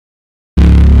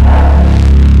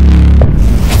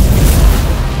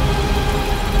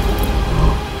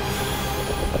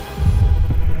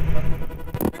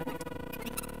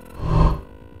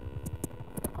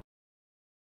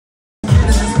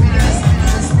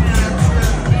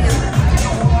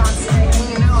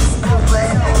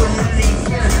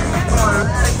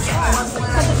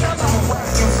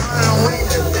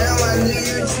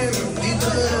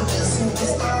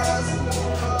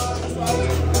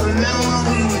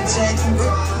What's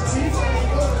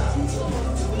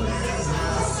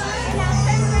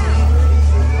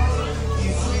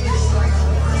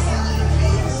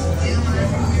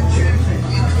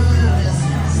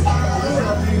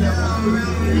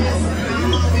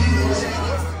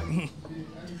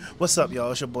up,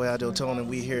 y'all? It's your boy Idealisticon, and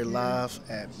we here live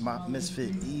at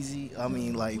MYsfit Easy. I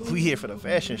mean, like, we here for the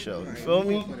fashion show. You feel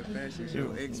me? For the fashion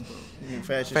show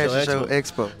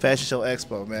expo. Fashion show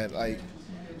expo, man. Like,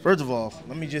 first of all,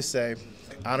 let me just say,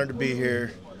 honored to be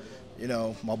here. You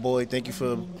know, my boy, thank you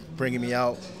for bringing me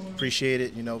out. Appreciate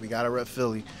it. You know, we got to rep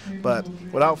Philly. But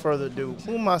without further ado,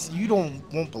 you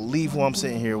won't believe who I'm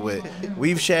sitting here with.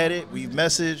 We've chatted, we've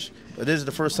messaged, but this is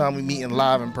the first time we meeting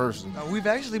live in person. We've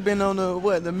actually been on the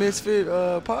MYsfit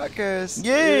podcast.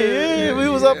 Yeah. We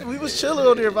was chilling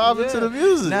on there, vibing to the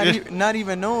music. Not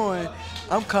even knowing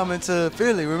I'm coming to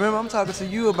Philly. Remember, I'm talking to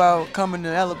you about coming to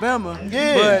Alabama.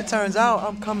 Yeah. But it turns out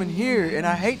I'm coming here, and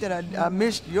I hate that I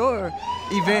missed your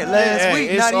event last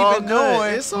week. Not even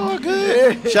knowing. It's all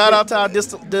good. Shout out to our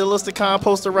Idealisticon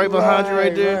poster right behind you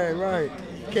right there. Right.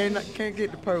 Can't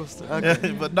get the poster.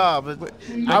 but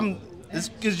it's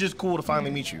just cool to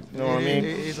finally meet you. You know what I mean?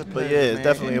 It's a pleasure. But yeah, it's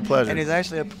definitely a pleasure. And it's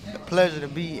actually a pleasure to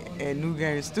be at New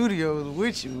Game Studios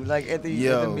with you, like at the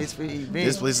MYsfit event.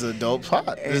 This place is a dope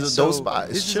spot. It's a dope spot.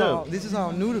 It's chill. This is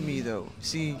all new to me though.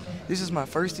 See, this is my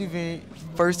first event,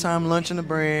 first time launching the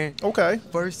brand. Okay.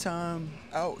 First time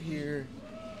out here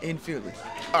in Philly.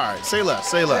 All right, say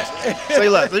less. Say less.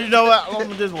 You know what?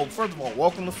 First of all,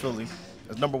 welcome to Philly.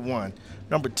 That's number one.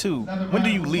 Number two, when do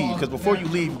you leave? Because before you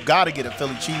leave, you gotta get a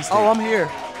Philly cheesesteak. Oh, I'm here.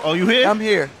 Oh, you here? I'm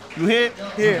here. You here?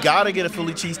 Here. You gotta get a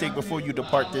Philly cheesesteak before you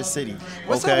depart this city.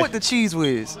 What's up with the Cheese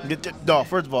Whiz? No,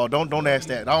 first of all, don't ask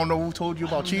that. I don't know who told you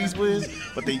about Cheese Whiz,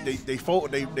 but they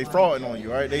frauding on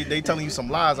you. All right, they telling you some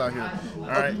lies out here. All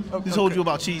right, who told you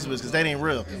about Cheese Whiz? Because that ain't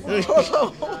real.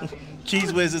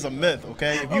 Cheese Whiz is a myth,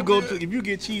 okay? If you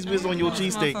get Cheese Whiz on your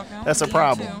cheesesteak, that's a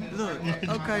problem. Look,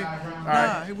 okay. All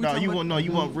right. You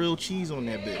want real cheese on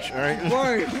that bitch, all right?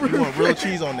 You want real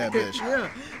cheese on that bitch. Yeah.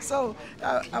 So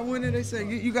I went in. They said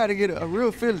you got to get a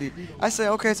real Philly. I said,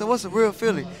 okay. So what's a real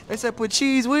Philly? They said put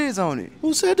Cheese Whiz on it.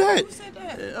 Who said that?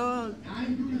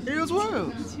 It was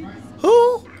World.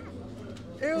 Who?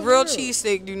 Real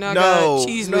cheesesteak do not got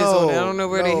cheese whiz on it. I don't know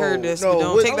where they heard this. But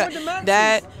don't take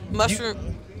that mushroom.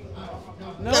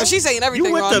 No, she's saying everything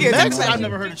you went wrong to here. Max's? I've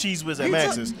never heard of Cheese Whiz at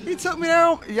Max's. He took me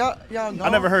down. Y'all know. I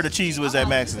never heard of Cheese Whiz at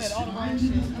Max's.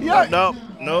 No.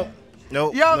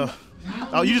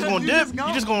 Oh, you just gonna dip?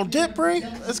 You just gonna dip, Bray?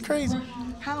 That's crazy.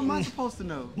 How am I supposed to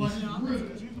know?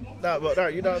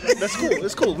 That's cool.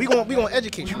 It's cool. We gonna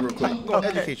educate you real quick. We're gonna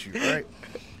educate you, all right?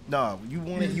 No,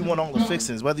 you want all the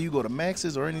fixings, whether you go to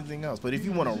Max's or anything else. But if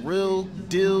you want a real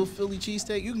deal Philly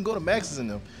cheesesteak, you can go to Max's in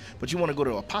them. But you want to go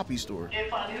to a Poppy store. All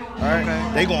right?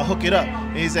 Okay. They gonna hook it up.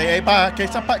 And they say, hey, pa, que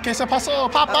se pasó,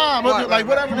 papa? Like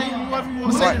whatever you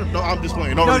want to say. No, I'm just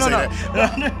playing. Don't really say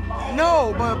that.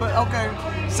 No, but okay.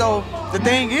 So the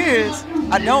thing is,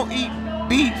 I don't eat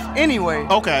beef anyway.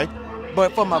 Okay.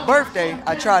 But for my birthday,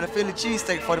 I tried a Philly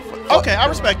cheesesteak for the. Okay, I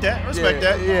respect that. I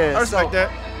respect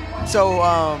that. So,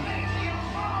 well,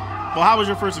 how was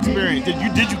your first experience?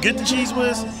 Did you get the Cheese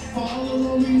Whiz?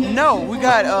 No, we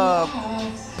got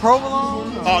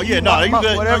provolone. Oh yeah, no, you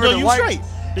good. Whatever. You straight.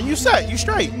 Then you straight.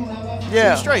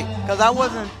 Yeah, you straight. Because I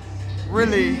wasn't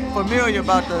really familiar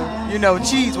about the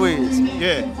Cheese Whiz.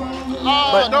 Yeah.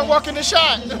 But don't walk in the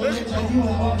shot.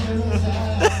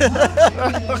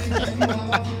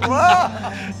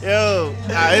 Yo,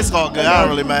 it's all good. I don't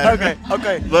really matter.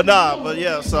 Okay. But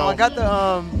yeah. So I got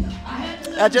the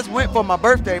I just went for my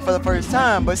birthday for the first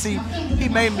time, but see, he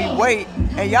made me wait,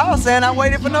 and y'all saying I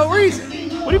waited for no reason.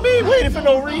 What do you mean waiting for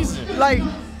no reason? Like,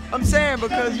 I'm saying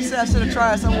because you said I should have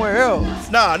tried somewhere else.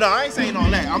 No, I ain't saying all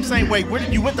that. I'm saying wait,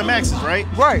 you went to Max's, right?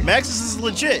 Right. Max's is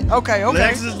legit. Okay.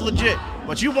 Max's is legit.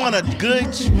 But you want a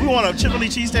chili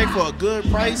cheesesteak for a good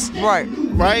price. Right.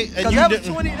 And that was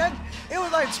it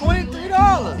was like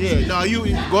 $23. Yeah, no,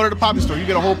 you go to the Poppy store, you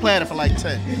get a whole platter for like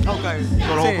 10. Okay. You go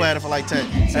to a whole platter for like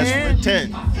 10. That's 10.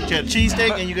 You get a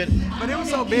cheesesteak and you get. But it was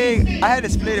so big, I had to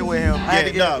split it with him.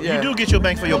 You do get your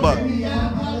bang for your buck.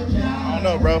 I don't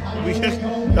know, bro. Wait. We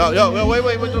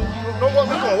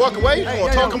gonna walk away? You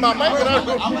gonna talk about Mike? You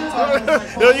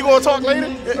gonna talk later?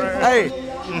 Hey.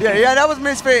 Yeah, that was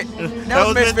MYsfit. That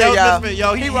was MYsfit,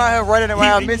 y'all. He right here running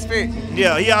around MYsfit.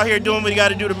 Yeah, he out here doing what he got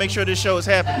to do to make sure this show is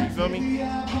happening. You feel me?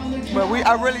 But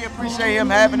I really appreciate him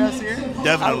having us here.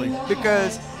 Definitely.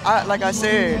 Because, like I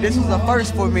said, this was a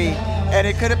first for me And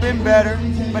it could have been better,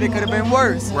 but it could have been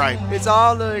worse. Right. It's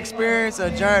all the experience, a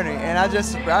journey. And I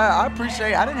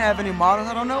appreciate, I didn't have any models.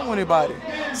 I don't know anybody.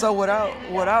 So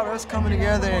without us coming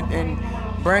together and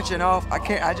branching off,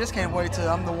 I just can't wait till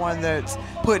I'm the one that's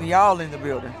putting y'all in the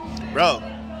building. Bro,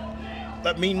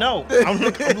 let me know.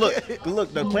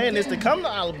 Look, the plan is to come to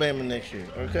Alabama next year,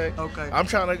 okay? Okay. I'm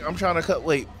trying to cut,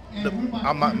 wait.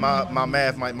 My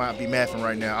math might be mathing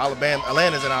right now.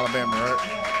 Atlanta's in Alabama, right?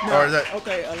 No, or is that?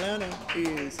 Okay, Atlanta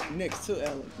is next to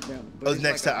Alabama. Oh, it's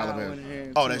next to Alabama.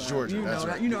 Oh, that's Georgia. That's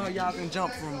right. You know how y'all can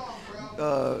jump from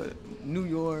New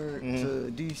York to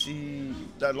D.C.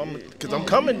 Because I'm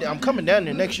coming down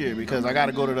there next year because I got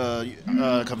to go to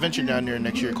the convention down there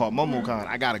next year called MomoCon.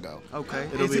 I gotta go. Okay.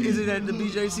 Is it at the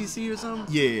BJCC or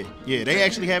something? Yeah. They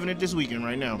actually having it this weekend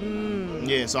right now.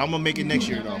 Yeah, so I'm gonna make it next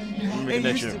year though. It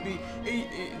used to be.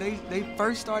 They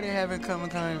first started having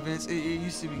Comic-Con events. It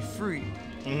used to be free,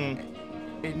 and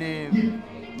then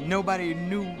nobody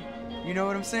knew. You know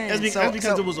what I'm saying? That's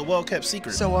because it was a well-kept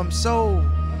secret. So I'm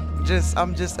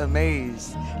just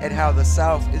amazed at how the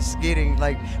South is getting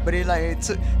but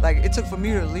it took for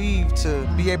me to leave to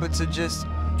be able to just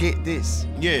get this.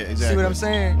 Yeah, exactly. See what I'm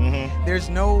saying? There's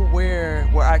nowhere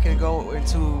where I can go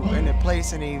in a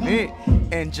place, an event,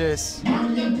 and just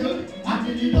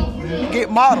get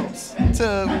models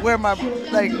to where my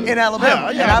in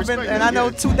Alabama, and I know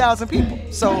 2,000 people.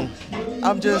 So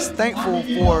I'm just thankful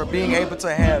for being able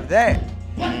to have that.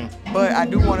 But I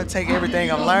do want to take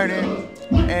everything I'm learning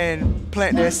and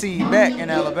plant that seed back in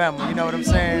Alabama. You know what I'm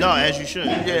saying? No, as you should.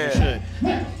 Yeah. As you should.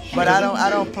 But I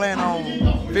don't plan on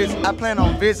I plan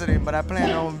on visiting, but I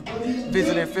plan on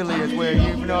visiting Philly as well.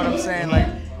 You know what I'm saying?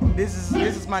 This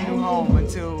is my new home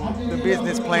until the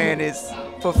business plan is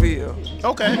fulfilled.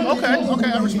 Okay,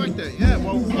 I respect that. Yeah,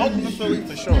 well, welcome to Philly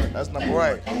for sure. That's number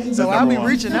one. So I'll be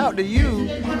reaching out to you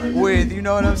with, you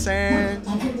know what I'm saying,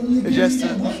 just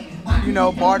to,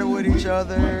 barter with each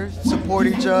other, support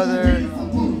each other.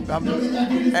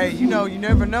 Hey, you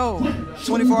never know.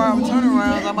 24-hour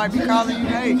turnarounds, I might be calling you,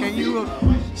 hey, can you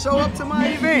show up to my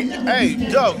event? Hey,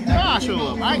 yo, I'll show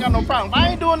up. I ain't got no problem. If I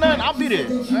ain't doing nothing, I'll be there.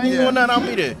 I'll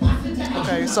be there.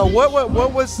 Okay, so what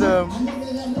was the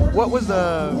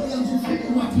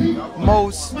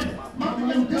most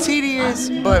tedious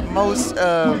but most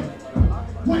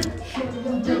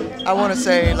I want to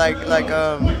say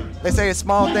they say it's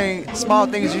small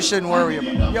things you shouldn't worry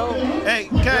about. Yo. Hey,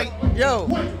 okay. Yo.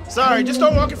 Sorry, just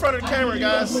don't walk in front of the camera,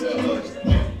 guys.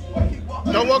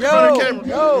 Don't walk in front of the camera.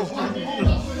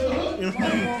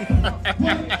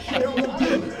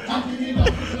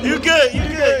 You good.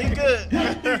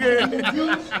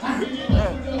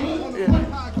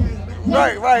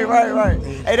 Right.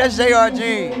 Hey, that's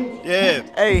JRG. Yeah.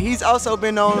 Hey, he's also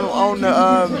been on the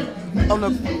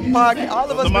podcast. All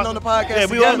of us been on the podcast. Yeah,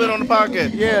 we all been on the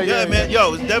podcast. Yeah, man.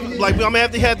 Yo, it's definitely I'm gonna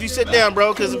have to have you sit down,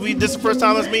 bro, because this is the first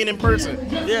time us meeting in person.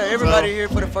 Yeah, everybody here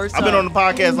for the first time. I've been on the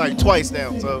podcast twice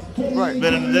now, so right.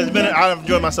 I've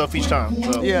enjoyed myself each time.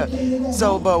 So. Yeah.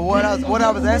 So, but what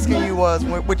I was asking you was,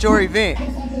 with your event,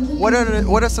 what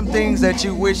are some things that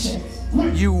you wish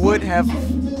you would have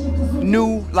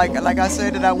knew, like I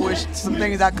said, that I wish some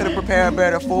things I could have prepared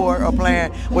better for or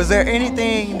planned. Was there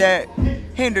anything that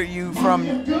hindered you from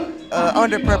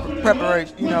under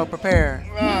preparation, preparing?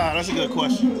 That's a good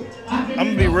question. I'm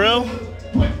gonna be real.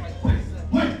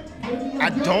 I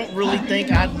don't really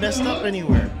think I messed up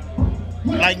anywhere.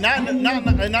 It's not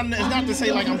to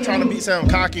say I'm trying to sound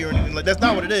cocky or anything. That's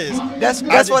not what it is.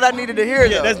 That's what I needed to hear.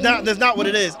 Yeah, that's not what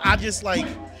it is. I just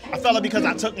I felt like because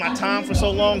I took my time for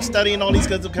so long studying all these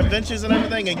conventions and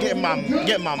everything and getting my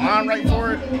mind right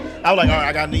for it, I was like, all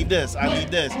right, I need this.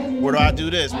 Where do I do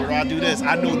this? I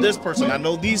know this person. I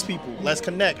know these people. Let's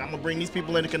connect. I'm gonna bring these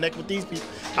people in to connect with these people.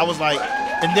 I was like,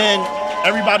 and then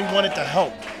everybody wanted to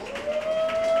help.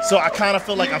 So I kind of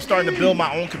feel like I'm starting to build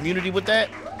my own community with that,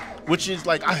 which is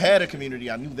I had a community.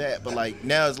 I knew that, but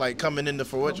now it's coming into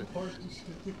fruition.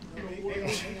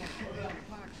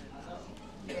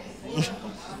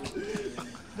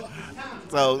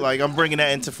 So I'm bringing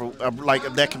that into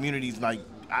that community's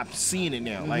I've seen it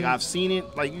now. I've seen it.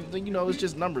 It's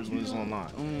just numbers when it's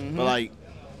online. But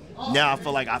now I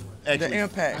feel like I actually the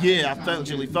impact. Yeah, I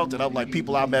actually felt it. I'm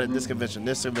people I met at this convention.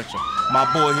 My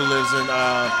boy who lives in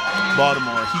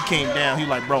Baltimore, he came down. He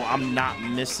bro, I'm not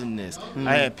missing this.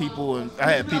 I had people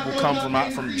come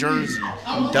from Jersey,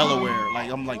 from Delaware.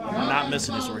 I'm not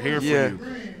missing this. We're here for you.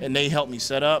 And they helped me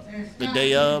set up the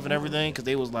day of and everything, because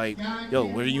they was yo,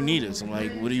 where do you need us? I'm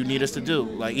what do you need us to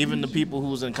do? Even the people who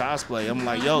was in cosplay, I'm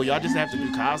yo, y'all just have to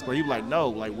do cosplay. He was no,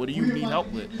 what do you need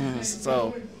help with?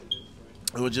 So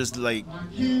it was just like,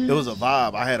 it was a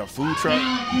vibe. I had a food truck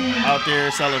out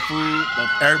there selling food. But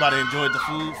everybody enjoyed the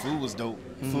food. Food was dope.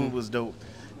 Food was dope.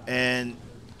 And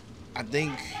I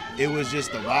think it was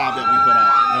just the vibe that we put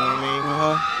out. You know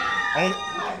what I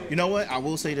mean? You know what? I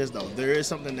will say this, though. There is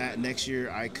something that next year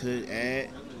I could add.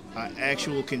 An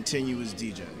actual continuous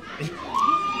DJ.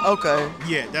 Okay.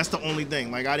 Yeah, that's the only thing.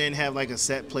 Like, I didn't have like a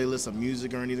set playlist of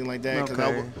music or anything like that.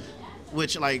 Okay.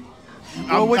 Which, like,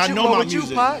 well, I know my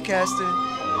music. You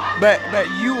podcasting, but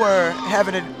you were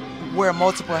having to wear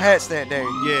multiple hats that day.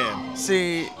 Yeah.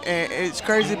 See, and it's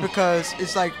crazy because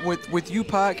it's like with you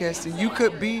podcasting, you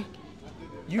could be.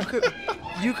 You good.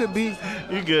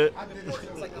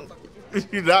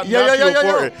 You not too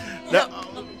important.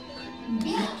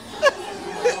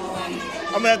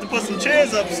 I'm gonna have to put some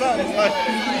chairs up or something. Like,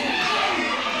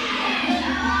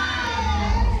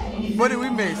 what did we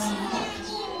miss?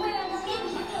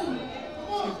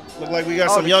 Look like we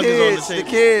got some youngins on the table. The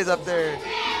kids up there.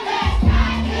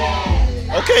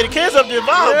 Okay, the kids up there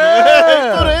vibing.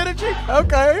 Yeah. Feel the energy?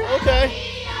 Okay.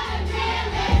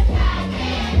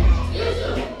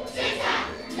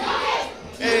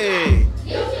 Hey.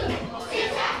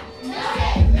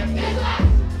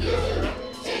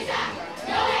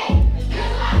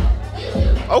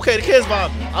 Okay, the kids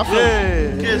vibing. I feel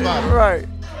it. The kids vibing. Right.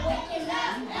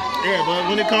 Yeah, but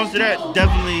when it comes to that,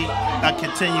 definitely a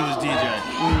continuous DJ.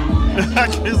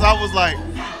 Because I was like,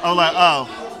 oh,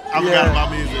 I forgot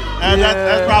about music. And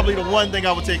that's probably the one thing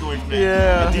I would take away from it.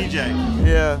 Yeah. A DJ.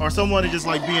 Yeah. Or someone to just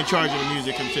like be in charge of the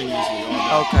music continuously.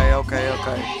 Okay.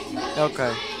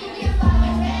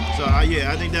 So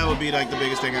I think that would be like the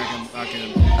biggest thing I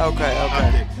can. Okay.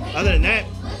 Other than that,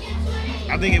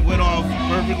 I think it went off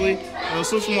perfectly.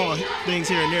 Some small things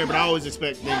here and there, but I always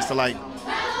expect things to like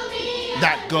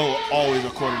not go always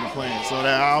according to plan. So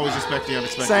that I always expect the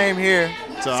unexpected. Same here.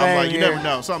 So I'm like, you never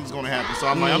know, something's gonna happen. So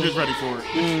I'm like, I'm just ready for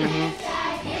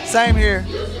it. Same here.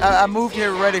 I moved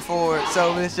here ready for it.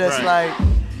 So it's just like,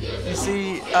 you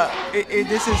see,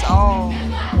 this is all.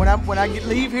 When I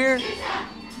leave here,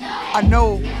 I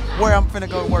know where I'm finna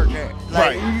go work at.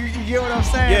 Like, you get what I'm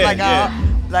saying? Yeah,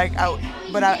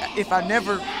 but if I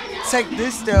never take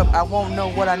this step, I won't know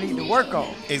what I need to work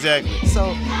on. Exactly.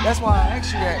 So that's why I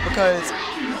asked you that, because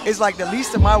it's like the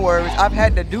least of my worries. I've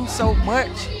had to do so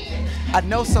much. I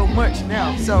know so much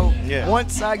now. So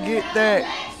once I get that,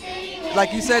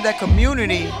 like you said, that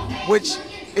community, which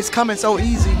is coming so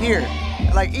easy here.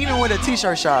 Like even with a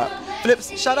t-shirt shop.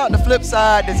 Shout out to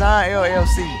Flipside Design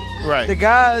LLC. Right. The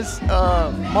guy's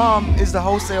mom is the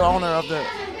wholesale owner of the.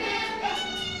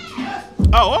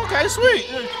 Oh, okay, sweet.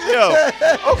 Yo,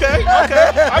 okay.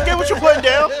 I get what you're putting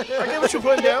down.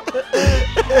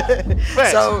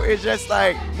 So it's just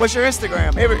like, what's your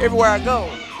Instagram? Everywhere I go.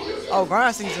 Oh,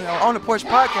 Grind Season on the Porch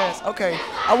Podcast. Okay,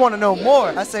 I want to know more.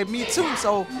 I say, me too.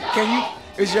 So can you?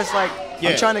 It's just like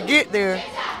I'm trying to get there.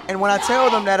 And when I tell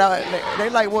them that, they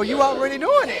like, well, you already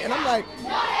doing it. And I'm like,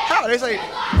 how? They say,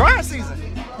 Grind Season.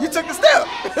 You took the step.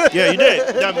 Yeah, you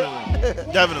did.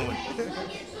 Definitely.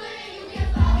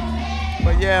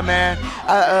 But yeah, man,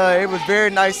 it was very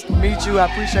nice to meet you. I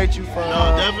appreciate you for.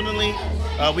 No, definitely.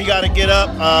 We got to get up.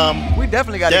 We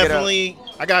definitely got to get up.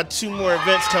 I got 2 more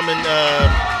events coming.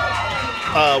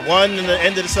 One in the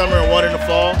end of the summer and one in the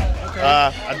fall. Okay.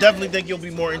 I definitely think you'll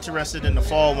be more interested in the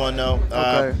fall one though.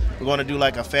 Okay. We're going to do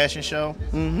like a fashion show.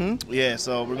 Yeah,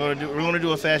 so we're going to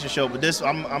do a fashion show, but this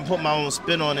I'm putting my own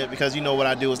spin on it because you know what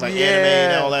I do is like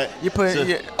anime and all that. You put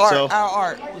our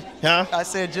art. Huh? I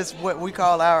said just what we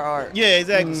call our art. Yeah,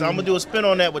 exactly. So I'm gonna do a spin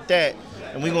on that with that,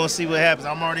 and we're gonna see what happens.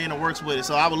 I'm already in the works with it,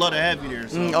 so I would love to have you there.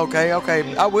 So. Okay.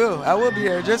 I will be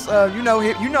there. Just you know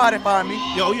how to find me.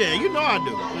 Yo, yeah, you know I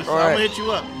do. I'm gonna hit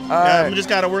you up. I'm just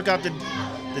gotta work out the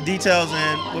details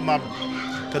and with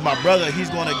because my brother, he's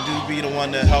gonna be the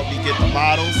one to help me get the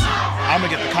models. I'm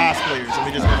gonna get the cosplayers, and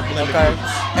we just gonna blend the groups.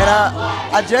 And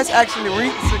I just actually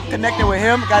connected with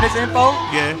him, got his info.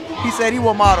 Yeah. He said he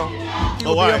will model. He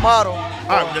will be a model. All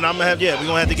right, then I'm gonna have we're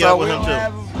gonna have to get up with him too.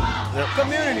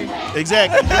 Community.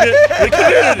 Exactly.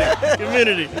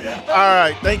 Community. All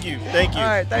right. Thank you. All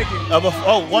right. Thank you.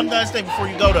 One last thing before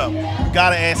you go though. You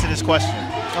gotta answer this question.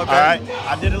 Okay. All right.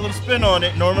 I did a little spin on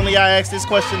it. Normally I ask this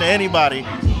question to anybody,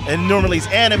 and normally it's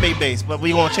anime based, but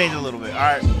we gonna change it a little bit. All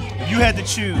right. If you had to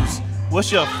choose,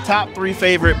 what's your top 3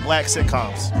 favorite black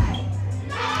sitcoms?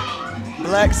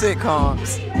 Black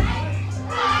sitcoms.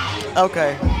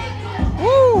 Okay.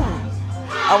 Woo!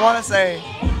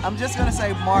 I'm just gonna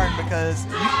say Martin because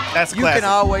you can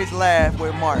always laugh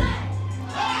with Martin.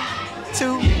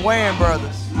 2, Wayans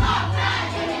Brothers.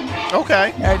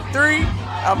 Okay. At 3,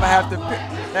 I'm gonna have to pick.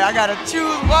 I gotta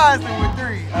choose wisely with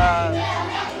 3.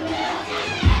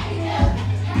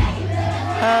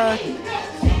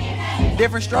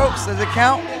 Different strokes. Does it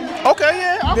count? Okay,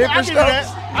 yeah. I'll give you that.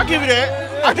 I'll give you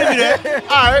that. I'll give you that.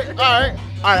 All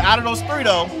right. Out of those three,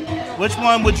 though, which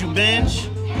one would you binge?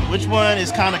 Which one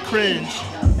is kind of cringe?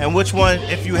 And which one,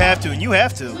 if you have to, and you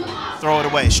have to, throw it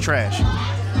away. It's trash.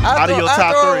 I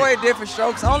throw away Different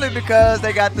Strokes only because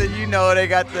they got the,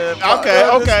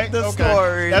 the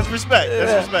story. That's respect.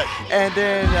 That's respect. And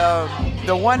then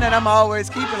the one that I'm always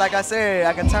keeping, like I said,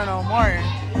 I can turn on Martin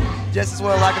just as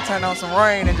well as I can turn on some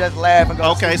Rain and just laugh and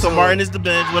go. Okay, so Martin is the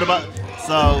binge. What about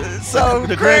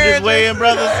the cringe is way in,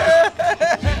 brothers?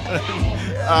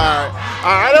 All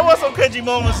right. There was some cringy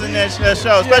moments in that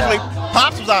show, especially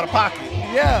Pops was out of pocket.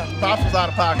 Yeah, Pops was out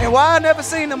of pocket. And why I never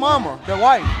seen the mama, the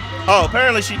wife? Oh,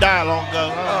 apparently she died long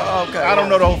ago. Okay. I don't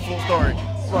know the whole full story.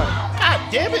 Right. God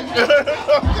damn it.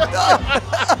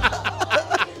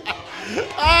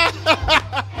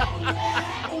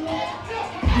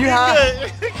 You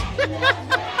high?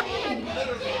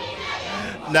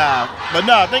 Nah,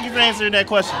 thank you for answering that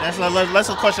question. That's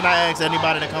a question I ask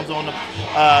anybody that comes on the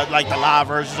like the live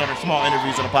versions or the small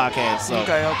interviews of the podcast. So.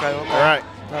 Okay. All right.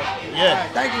 Yeah. All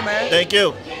right, thank you, man. Thank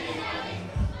you.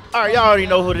 All right, y'all already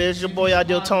know who it is. Your boy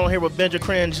Idealisticon here with Binge Or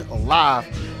Cringe live,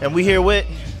 and we here with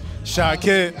Shy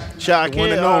Kid. Shy Kid,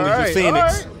 one and only, the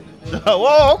Phoenix. Right.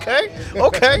 Whoa,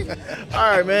 okay. All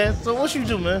right, man. So what you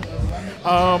do, man?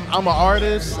 I'm an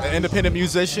artist, an independent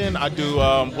musician. I do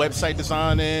website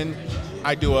designing.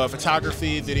 I do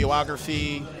photography,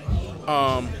 videography,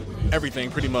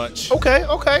 everything pretty much. Okay.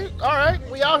 All right,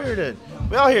 we out here then.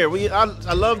 We out here. I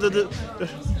love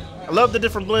the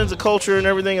different blends of culture and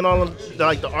everything, and all of the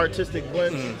artistic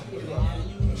blends.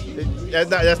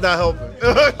 That's not helping.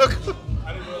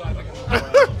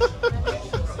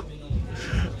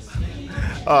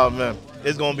 Oh man,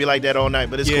 it's gonna be like that all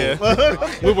night, but it's cool.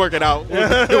 We work it out.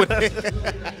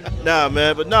 Nah,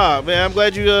 man. I'm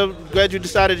glad you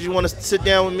decided you want to sit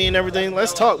down with me and everything.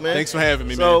 Let's talk, man. Thanks for having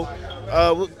me, man.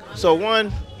 So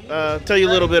tell you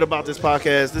a little bit about this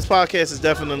podcast. This podcast is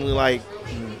definitely like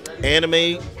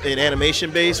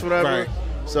animation based, whatever. Right.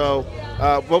 So,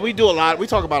 but we do a lot. We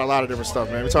talk about a lot of different stuff,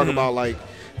 man. We talk about like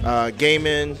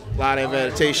gaming, a lot of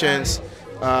meditations.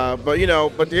 But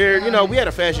there, we had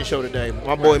a fashion show today.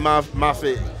 My boy,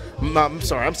 MYsfit. I'm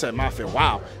saying MYsfit.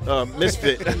 Wow,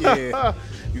 MYsfit. Yeah.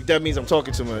 That means I'm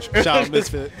talking too much. Shout out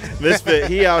MYsfit. MYsfit.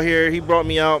 He out here. He brought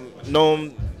me out.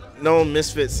 Known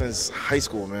MYsfit since high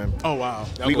school, man. Oh wow.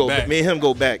 We go back. Me and him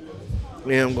go back.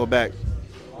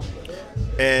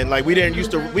 And like we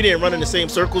didn't run in the same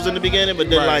circles in the beginning, but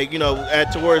then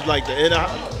towards like the end of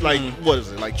what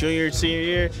is it, like junior, senior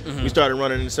year, we started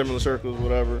running in similar circles,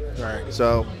 whatever. Right.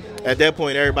 So at that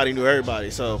point everybody knew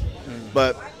everybody. So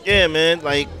but yeah, man,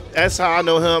 like that's how I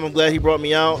know him. I'm glad he brought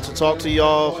me out to talk to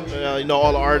y'all,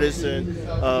 all the artists and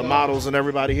models and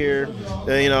everybody here.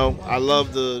 And, I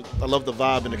love the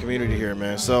vibe in the community here,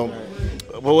 man. So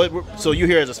so you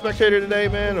here as a spectator today,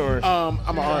 man, or? I'm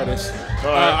an artist.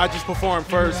 I just perform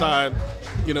first. I,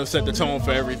 set the tone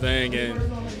for everything,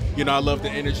 and I love the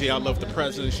energy. I love the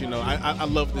presence. I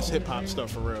love this hip hop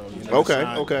stuff for real. Okay.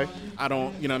 I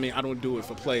don't, I don't do it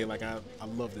for play. Like I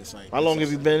love this. Like, How long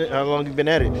have you been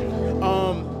at it?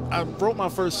 I wrote my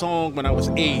first song when I was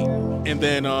 8, and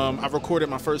then I recorded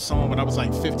my first song when I was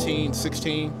like 15,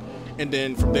 16. And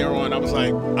then from there on, I was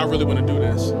like, I really want to do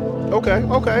this. Okay.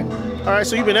 All right,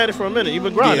 so you've been at it for a minute. You've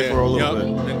been grinding for a little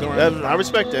bit. I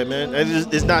respect that, man.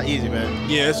 It's not easy, man.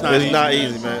 Yeah, it's not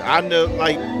easy, man. I know,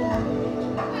 like,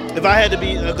 if I had to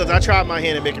be, because I tried my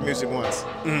hand at making music once.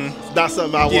 It's not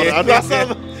something I want.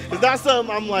 It's not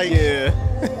something I'm like. Yeah.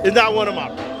 It's not one of my.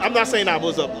 I'm not saying I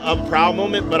was a proud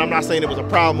moment, but I'm not saying it was a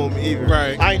proud moment either.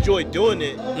 Right. I enjoyed doing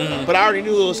it, but I already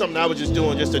knew it was something I was just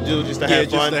doing just to have fun.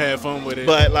 Just to have fun with it.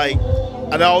 But like,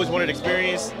 I always wanted to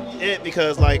experience it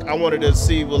because like I wanted to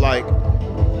see what like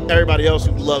everybody else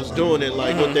who loves doing it,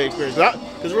 like what they experience.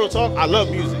 Because real talk, I love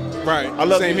music. Right. I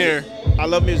love Same music. here. I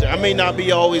love music. I may not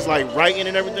be always like writing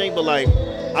and everything, but like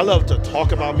I love to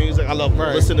talk about music. I love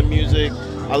to listen to music.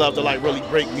 I love to like really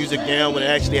break music down when it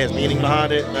actually has meaning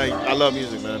behind it. Like I love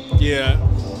music, man. Yeah.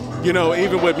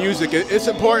 Even with music, it's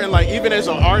important. Like even as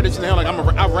an artist now, like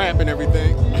I rap and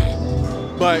everything,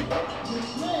 but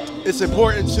it's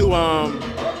important to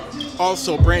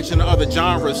also branch into other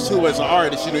genres too as an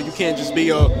artist. You can't just be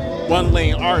a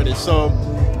one-lane artist. So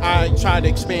I try to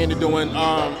expand to doing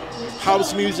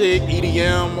house music,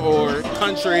 EDM, or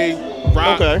country,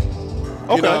 rock. Okay.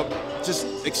 Just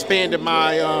expanded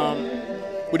my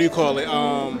what do you call it?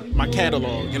 My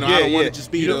catalog. You know, I don't want to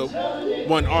just be the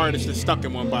one artist that's stuck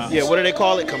in one box. Yeah, what do they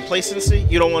call it? Complacency?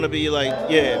 You don't want to be like,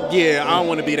 Yeah, I don't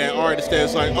want to be that artist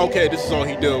that's like, okay, this is all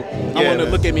he do. I want to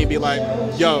look at me and be like,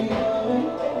 yo,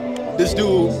 this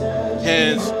dude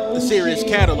has a serious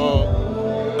catalog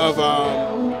of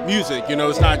music. You know,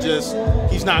 it's not just,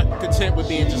 he's not content with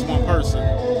being just one person.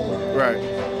 Right.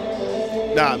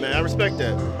 Nah, man, I respect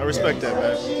that. I respect that,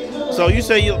 man. So you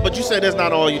say but you say that's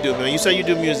not all you do, man. You say you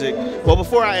do music. Well,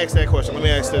 before I ask that question, let me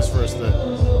ask this first then.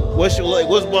 What's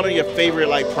one of your favorite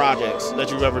like projects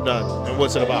that you've ever done, and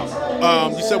what's it about?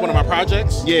 You said one of my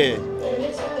projects? Yeah.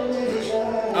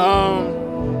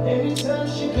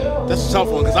 That's a tough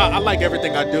one because I like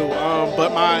everything I do.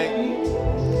 But my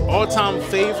all-time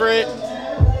favorite,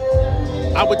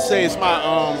 I would say, is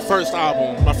my first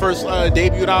album, my first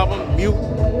debut album, Mute.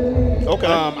 Okay.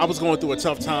 I was going through a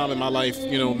tough time in my life,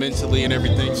 you know, mentally and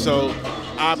everything. So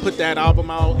I put that album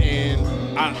out, and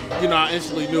I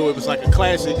instantly knew it was like a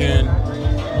classic, and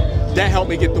that helped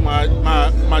me get through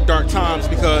my dark times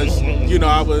because, you know,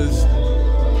 I was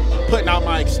putting out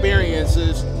my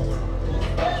experiences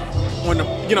on the,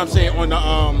 you know what I'm saying, on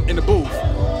the in the booth,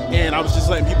 and I was just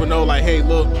letting people know, like, hey,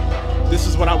 look, this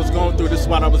is what I was going through, this is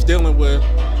what I was dealing with.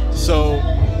 So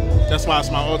that's why it's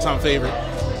my all-time favorite.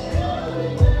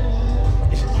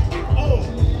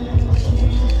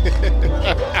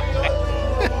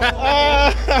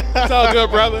 It's all good,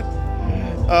 brother.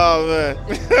 Oh man.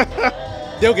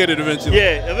 They'll get it eventually.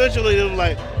 Yeah, eventually they'll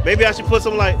like, maybe I should put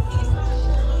some like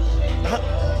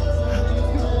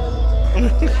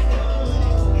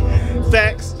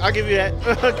facts. I'll give you that.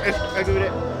 I'll give you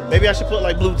that. Maybe I should put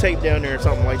like blue tape down there or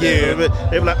something like that. Yeah.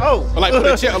 They'll be like, oh. Or like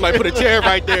put a chair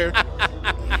right there.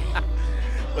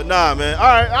 But nah, man. All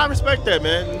right, I respect that,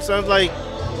 man. It sounds like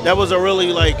that was a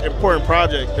really like important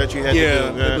project that you had to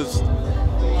do, man. It was.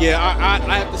 Yeah,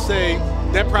 I have to say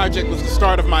that project was the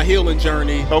start of my healing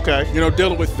journey. Okay. You know,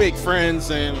 dealing with fake friends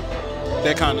and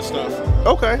that kind of stuff.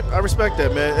 Okay, I respect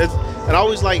that, man. And I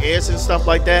always like answering stuff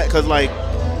like that because, like,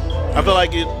 I feel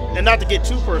like it, and not to get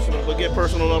too personal, but get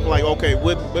personal enough, like, okay,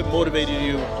 what motivated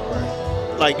you?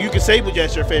 Like, you can say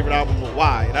that's your favorite album, but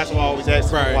why? And that's why I always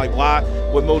ask people, like, why?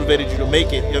 What motivated you to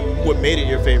make it? And what made it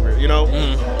your favorite, you know?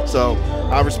 So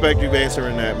I respect you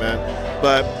answering that, man.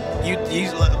 But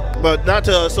but not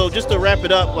to, so just to wrap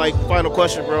it up, like, final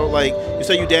question, bro. Like, you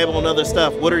say you dabble in other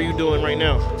stuff. What are you doing right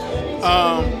now?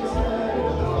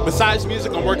 Besides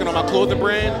music, I'm working on my clothing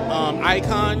brand,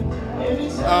 Icon.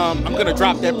 I'm gonna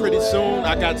drop that pretty soon.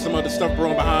 I got some other stuff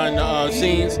brewing behind the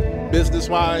scenes,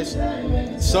 business-wise.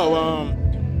 So,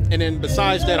 and then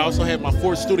besides that, I also have my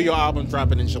 4th studio album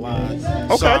dropping in July.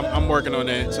 Okay. So I'm working on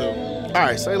that too. All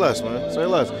right, say less, man. Say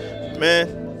less,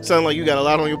 man. Sound like you got a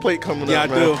lot on your plate coming up. Yeah, I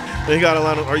do. You got a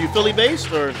lot. Are you Philly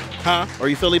based or? Huh? Are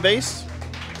you Philly based?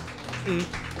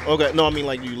 Okay. No, I mean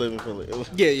like you live in Philly.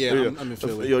 Yeah. I'm in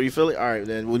Philly. Yo, you Philly? All right,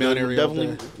 then we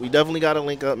definitely got to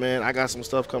link up, man. I got some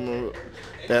stuff coming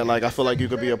that like I feel like you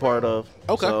could be a part of.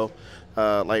 Okay. So,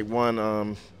 like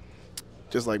one,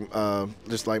 just like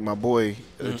my boy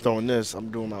throwing this.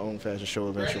 I'm doing my own fashion show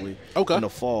eventually. Okay. In the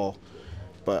fall.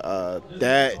 But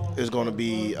that is going to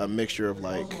be a mixture of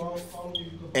like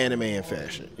anime and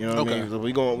fashion. You know what I mean? So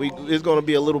it's going to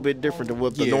be a little bit different than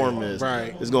what the norm is.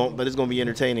 Right. But it's going to be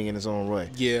entertaining in its own way.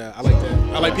 Yeah, I like that.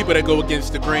 I like people that go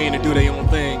against the grain and do their own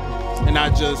thing, and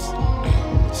not just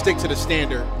stick to the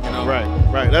standard. You know?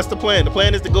 Right. That's the plan. The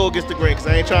plan is to go against the grain because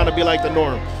I ain't trying to be like the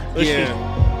norm.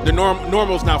 Yeah. The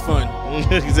normal's not fun.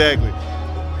 Exactly.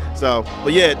 So,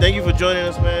 but yeah, thank you for joining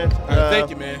us, man.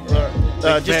 Thank you, man.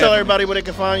 Just tell everybody where they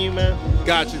can find you, man.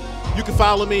 Got you. You can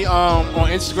follow me on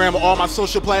Instagram or all my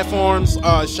social platforms,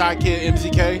 Shy Kid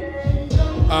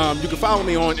MZK. You can follow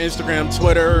me on Instagram,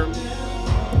 Twitter,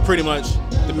 pretty much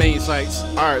the main sites.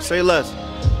 All right, say less.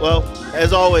 Well,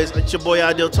 as always, it's your boy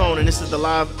Idealisticon, and this is the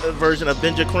live version of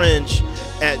Binge Or Cringe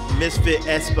at MYsfit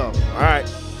Expo. All right,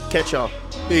 catch y'all.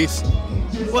 Peace.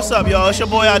 What's up, y'all? It's your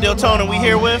boy Idealisticon, and we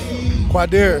here with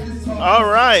Quadir. All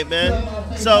right,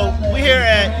 man. So we here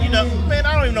at, man,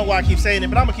 I don't even know why I keep saying it,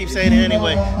 but I'm gonna keep saying it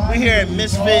anyway. We here at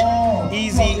MYsfit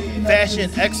Easy Fashion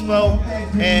Expo,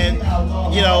 and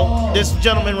this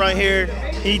gentleman right here,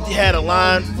 he had a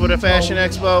line for the Fashion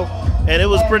Expo, and it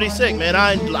was pretty sick, man.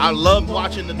 I loved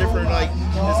watching the different like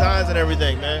designs and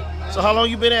everything, man. So how long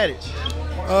you been at it?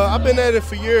 I've been at it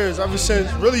for years,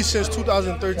 since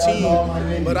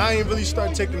 2013, but I ain't really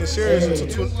started taking it serious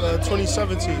until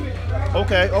 2017.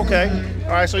 Okay.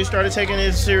 All right, so you started taking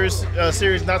it serious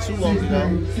not too long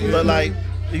ago, but like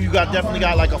you definitely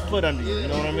got like a foot under you. You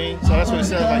know what I mean? So that's what it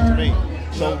sounds like to me.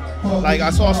 So like I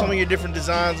saw some of your different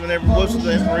designs. What was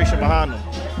the inspiration behind them?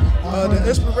 The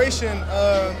inspiration,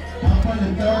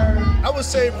 I would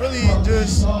say really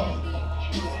just,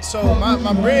 so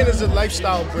my brand is a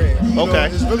lifestyle brand. You know,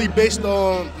 it's really based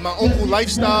on my uncle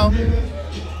lifestyle.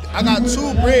 I got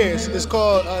 2 brands. It's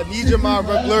called Need Your My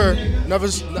Regular,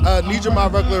 Need Your My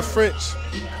Regular French,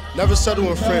 Never Settle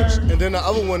in French. And then the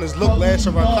other one is Look Last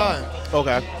of Our Kind.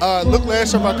 Okay. Look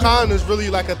Last of Our Kind is really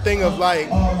like a thing of like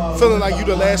feeling like you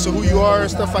the last of who you are and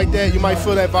stuff like that. You might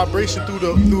feel that vibration through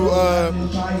you know what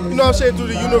I'm saying, through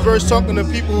the universe, talking to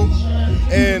people.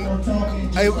 And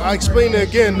I explain it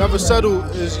again. Never Settle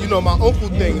is, you know, my uncle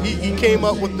thing. He came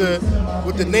up with the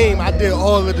name. I did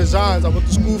all the designs. I went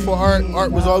to school for art.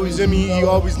 Art was always in me. He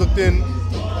always looked in.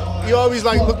 He always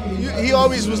he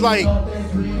always was like,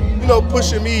 you know,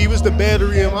 pushing me. He was the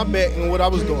battery in my back and what I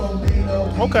was doing.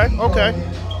 Okay. All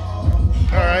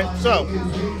right. So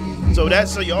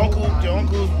your uncle,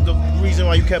 the reason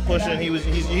why you kept pushing, he's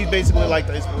basically like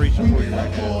the inspiration for you right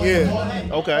now. Yeah.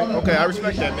 Okay. I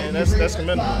respect that, man. That's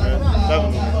commendable, man.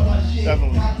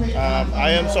 Definitely.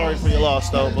 I am sorry for your loss,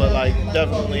 though, but like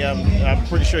definitely, I'm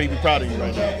pretty sure he'd be proud of you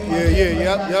right now.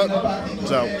 Yep.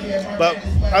 So, but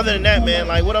other than that, man,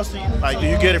 like what else do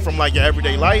you get it from like your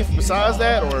everyday life besides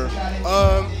that, or?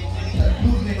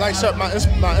 Like so my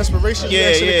inspiration.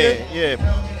 Yeah.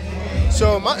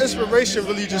 So my inspiration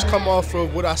really just come off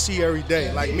of what I see every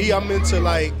day. Like me, I'm into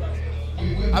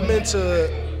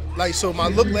so my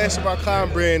Look Last of Our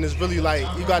Kind brand is really like,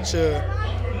 you got your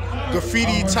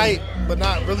graffiti type, but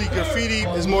not really graffiti.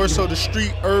 It's more so the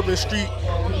urban street,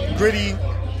 gritty,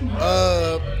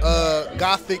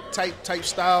 gothic type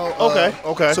style. Okay.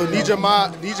 So Need Your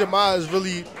Ma is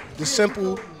really the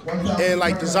simple and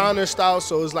like designer style.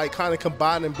 So it's like kind of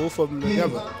combining both of them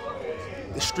together.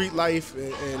 The street life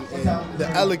and the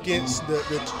elegance, the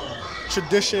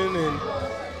tradition, and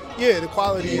the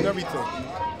quality and everything.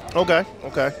 Okay.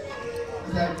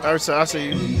 I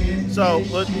see you. So,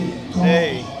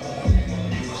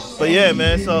 but yeah,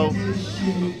 man. So,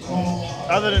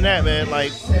 other than that, man,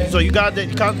 like, so you got that.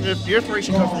 Your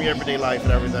inspiration comes from your everyday life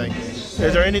and everything.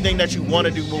 Is there anything that you want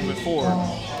to do moving forward?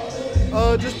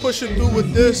 Just pushing through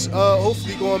with this.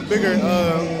 Hopefully, going bigger.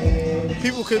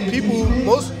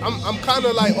 I'm kind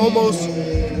of like almost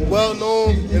well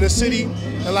known in the city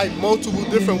in like multiple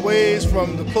different ways,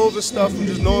 from the clothing stuff, from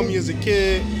just knowing me as a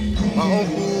kid, my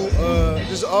uncle,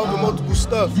 just all the multiple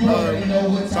stuff.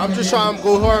 So I'm just trying to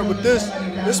go hard with this.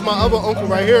 This is my other uncle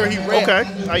right here. He rap. Okay,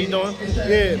 how you doing?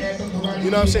 Yeah.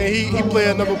 You know what I'm saying? He play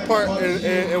another part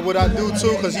in what I do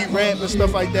too, because he rap and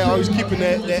stuff like that. Always keeping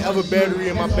that other battery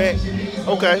in my back.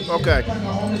 Okay. All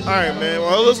right, man.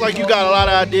 Well, it looks like you got a lot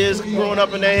of ideas growing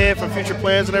up in that head for future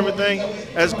plans and everything.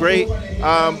 That's great.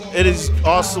 It is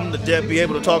awesome to be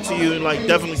able to talk to you and like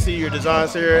definitely see your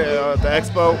designs here at the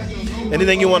expo.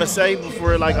 Anything you want to say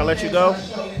before like I let you go?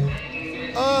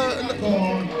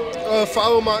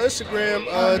 Follow my Instagram,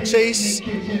 Chase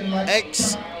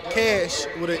X Cash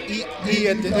with an E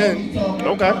at the end.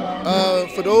 Okay.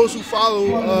 For those who follow,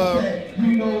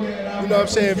 you know what I'm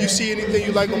saying, if you see anything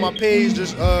you like on my page,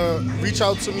 just reach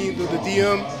out to me through the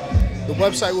DM. The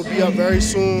website will be up very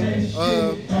soon.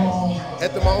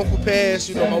 After my uncle passed,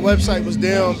 you know, my website was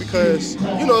down because,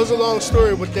 you know, it's a long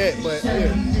story with that, but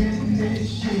yeah.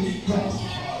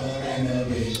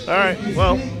 All right,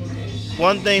 well,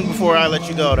 one thing before I let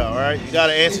you go, though, all right? You got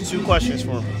to answer 2 questions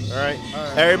for me, all right?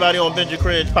 Everybody on Binge Or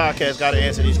Cringe podcast got to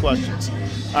answer these questions.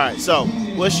 All right, so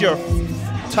what's your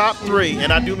top 3,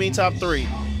 and I do mean top 3,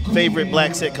 favorite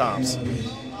black sitcoms?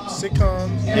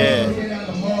 Sitcoms? Yeah.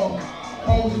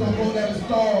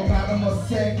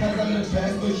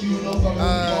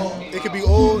 It could be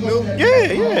old, new?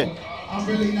 Yeah. That's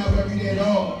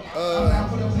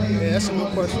a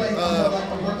good question.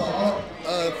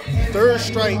 Third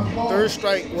Strike.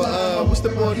 Well, what's the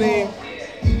boy name?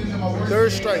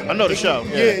 Third Strike. I know the show.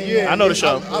 Yeah. I know the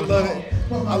show. I love it.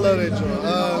 I love that joint.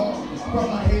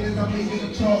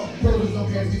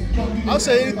 I'll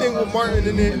say anything with Martin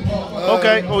in it.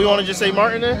 Okay. Well, you want to just say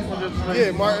Martin then?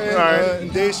 Yeah, Martin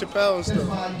and Dave Chappelle and stuff.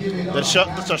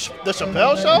 The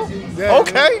Chappelle show? Yeah.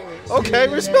 Okay.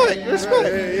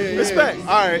 Respect.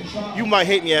 All right. You might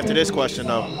hate me after this question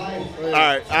though. All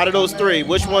right. Out of those 3,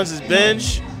 which ones is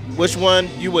binge? Which one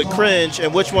you would cringe?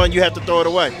 And which one you have to throw it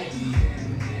away?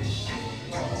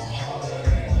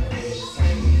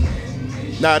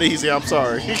 Not easy. I'm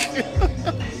sorry.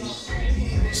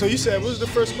 So you said, what was the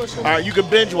first question? All right. You can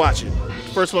binge watch it.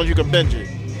 First one, you can binge it.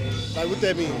 Like, what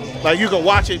that mean? Like, you can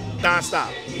watch it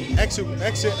nonstop. Exit,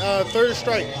 Third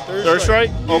Strike. Third Strike?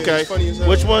 Yeah, okay. It's funny as hell.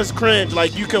 Which one's cringe?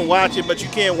 Like, you can watch it, but you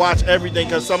can't watch everything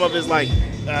because some of it's like,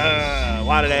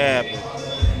 why did that happen?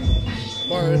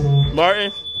 Martin.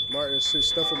 Martin? Martin's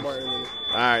stuff with Martin in it.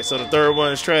 All right, so the third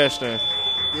one is trash then.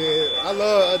 Yeah, I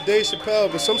love Dave Chappelle,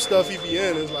 but some stuff he be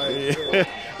in is like. Yeah.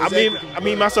 I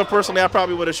mean, myself personally, I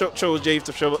probably would have chose Dave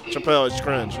Chappelle as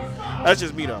cringe. That's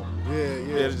just me though.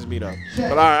 Yeah, that's just me though.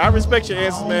 But all right, I respect your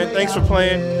answers, man. Thanks for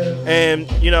playing, and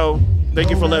thank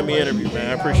you for letting me interview,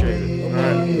 man. I appreciate it. All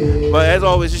right. But as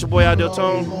always, it's your boy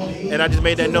Idealisticon, and I just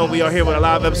made that known. We are here with a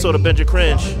live episode of Binge Or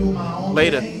Cringe.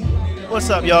 Later. What's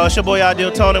up, y'all? It's your boy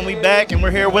Idealisticon, and we back, and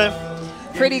we're here with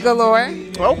Pretty Galore.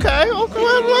 Okay.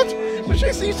 But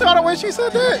she saw the way she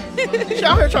said that. She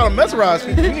out here trying to mesmerize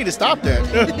people. You need to stop that.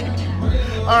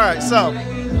 All right, so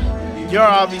you're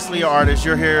obviously an artist.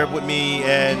 You're here with me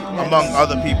and among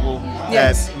other people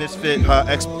at MYsfit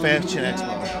Expansion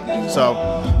Expo. So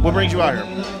what brings you out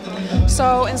here?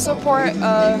 So in support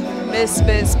of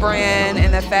MYsfit's brand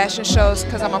and the fashion shows,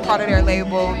 because I'm a part of their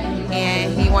label,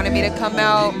 and he wanted me to come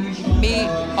out, meet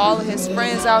all of his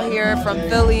friends out here from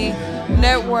Philly,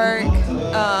 network,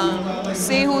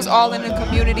 see who's all in the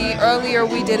community. Earlier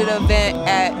we did an event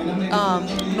at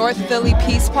North Philly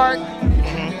Peace Park,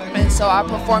 and so I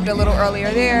performed a little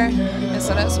earlier there, and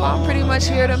so that's why I'm pretty much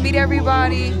here to meet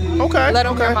everybody, let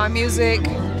them hear my music,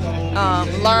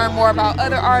 learn more about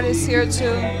other artists here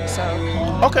too. So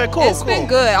it's been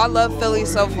good. I love Philly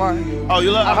so far. Oh,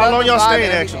 you love? How long y'all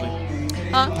staying actually?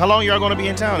 Huh? How long y'all gonna be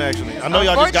in town actually? I know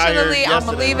y'all just got here yesterday.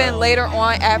 I'm leaving later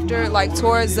on after, like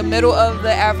towards the middle of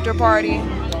the after party,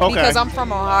 because I'm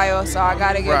from Ohio, so I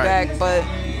gotta get back. But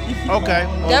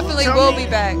definitely will be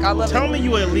back. I love it. Tell me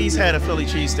you at least had a Philly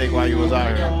cheesesteak while you was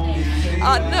out here.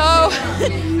 No,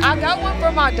 I got one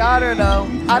for my daughter though.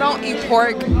 I don't eat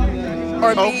pork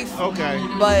or beef.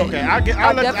 But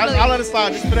I'll let it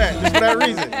slide just for that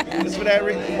reason. Just for that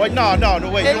reason. Wait, no,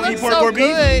 wait. You don't eat pork or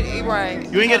beef? Good. Right.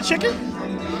 You ain't get a chicken?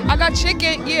 I got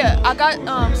chicken, yeah. I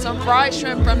got some fried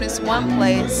shrimp from this one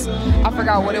place. I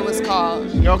forgot what it was called.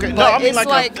 Okay, no, I mean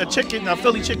like a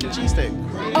Philly chicken cheesesteak.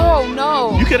 Oh,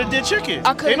 no. You could have did chicken.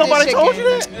 I could have Ain't nobody told you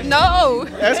that? No.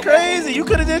 That's crazy. You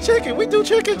could have did chicken. We do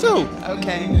chicken too.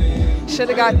 Okay. Should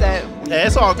have got that. Yeah,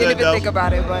 it's all good Didn't even think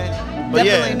about it, but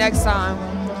definitely next time.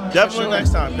 Definitely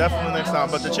next time.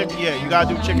 But the chicken, you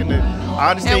gotta do chicken.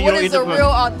 I understand and you don't eat the. What is a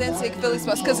real authentic Philly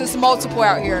spot? Because it's multiple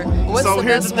out here. What's so the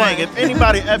here's best the thing: one? if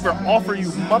anybody ever offer you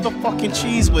motherfucking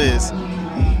cheese whiz,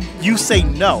 you say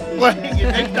no. Like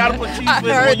if they try to put cheese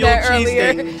whiz on your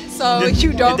cheesesteak, so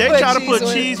you don't. If they try to put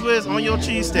cheese whiz on your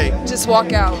cheesesteak, just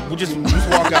walk out. Just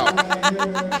walk out.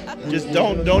 Just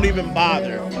don't even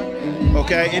bother.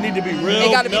 Okay, it need to be real.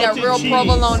 It got to be that real cheese.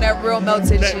 provolone, that real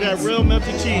melted cheese. That real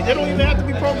melted cheese. It don't even have to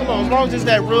be provolone. As long as it's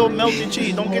that real melted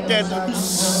cheese. Don't get that.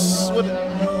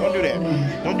 Don't do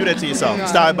that. Don't do that to yourself.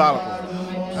 It's diabolical.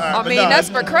 Right, I mean, that's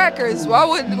for crackers. Why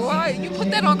you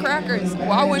put that on crackers?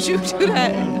 Why would you do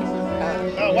that?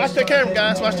 Watch the camera,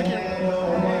 guys. Watch the camera.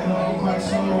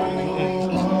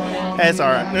 That's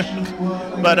all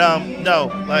right. But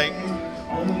no, like.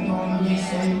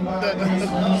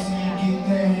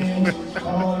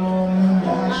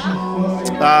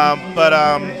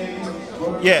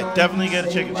 Yeah, definitely get a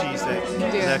chicken cheesesteak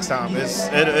next time.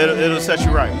 It'll set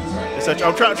you right.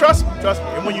 Trust me.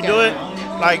 And when you do it,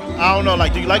 like I don't know,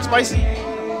 like do you like spicy?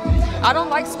 I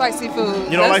don't like spicy food.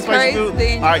 You don't like spicy food?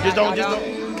 All right, just don't.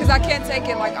 Because I can't take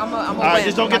it. Like I'm a. All right,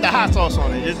 just don't get the hot sauce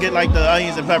on it. Just get like the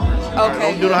onions and peppers. Okay. Right,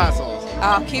 don't do the hot sauce.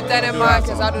 I'll keep that in mind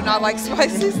because I do not like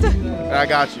spicy stuff. I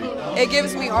got you. It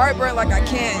gives me heartburn. Like I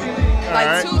can't.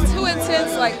 Like too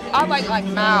intense. Like I like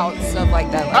mild stuff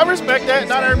like that. I respect that.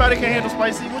 Not everybody can handle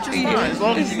spicy, which is fine as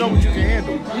long as you know what you can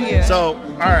handle. Yeah. So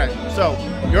all right. So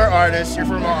you're an artist. You're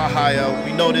from Ohio.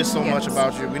 We know this so much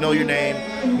about you. We know your name.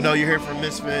 We know you're here from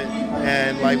MYsfit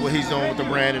and like what he's doing with the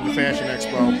brand and the Fashion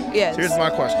Expo. Yes. So here's my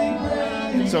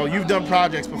question. So you've done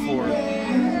projects before.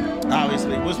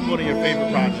 Obviously, what's one of your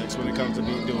favorite projects when it comes to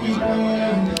doing music?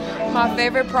 My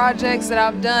favorite projects that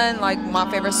I've done, like my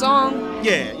favorite song.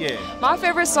 Yeah. My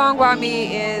favorite song by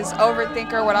me is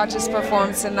Overthinker, what I just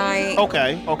performed tonight.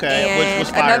 Okay. And which was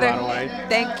fire, by the way.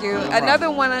 Thank you. Another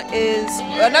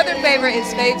favorite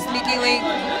is Fave Sneaky Link.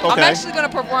 Okay. I'm actually going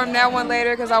to perform that one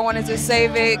later because I wanted to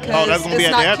save it because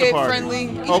it's not kid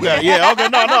friendly. Okay, yeah, okay,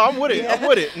 no, I'm with it. I'm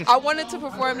with it. I wanted to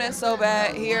perform that so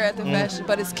bad here at the fashion,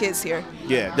 but it's kids here.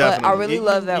 Yeah, definitely. But I really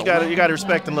love that one. You got to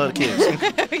respect and love the kids.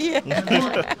 Yeah.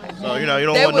 So, you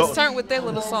don't they want was turned with their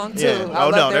little song, too. Yeah. I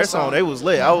love their song, they was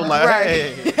lit. I was like,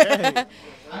 hey.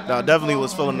 No, definitely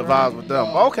was feeling the vibes with them.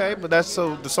 Okay, but that's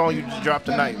so the song you just dropped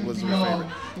tonight was your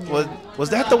favorite. Was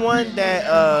that the one that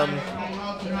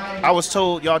I was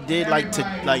told y'all did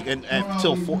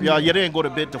until 4? Y'all didn't go to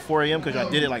bed till 4 a.m. because y'all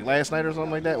did it like last night or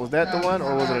something like that. Was that the one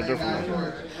or was it a different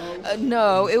one?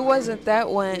 No, it wasn't that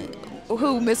one.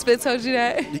 Who, MYsfit told you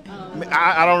that?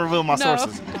 I don't reveal my No.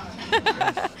 sources.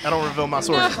 I don't reveal my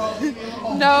sources.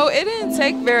 No, it didn't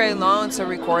take very long to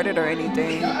record it or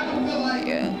anything.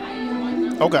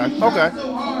 Yeah. Okay.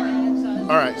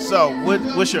 All right. So,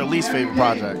 what's your least favorite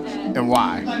project and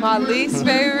why? My least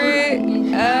favorite,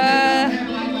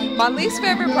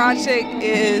 project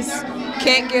is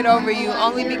Can't Get Over You,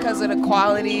 only because of the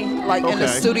quality, like in the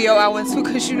Okay. studio I went to,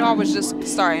 because I was just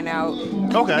starting out.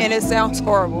 Okay. And it sounds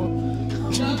horrible.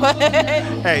 But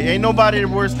Hey, ain't nobody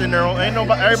worse than their own. Ain't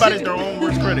nobody. Everybody's their own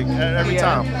worst critic every Yeah.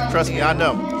 time. Trust me, I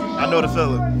know. I know the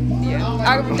feeling. yeah,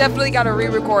 I definitely got to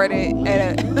re-record it.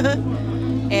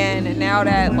 And now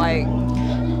that like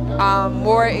I'm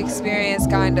more experienced,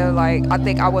 kind of like I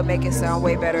think I would make it sound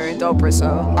way better and doper.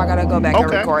 So I gotta go back and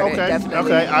record it.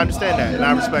 Definitely. Okay. I understand that, and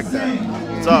I respect that.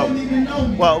 So,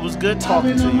 well, it was good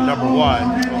talking to you. Number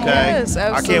one. Okay. Yes,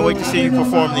 I can't wait to see you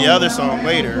perform the other song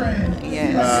later.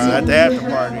 Yes. At the after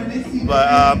party. But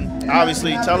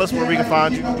obviously, tell us where we can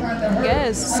find you.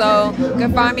 Yes, so you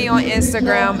can find me on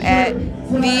Instagram at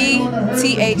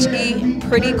VTHE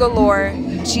Pretty Galore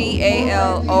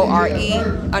GALORE_.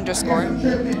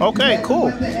 Okay,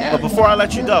 cool. But before I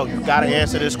let you go, you gotta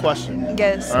answer this question.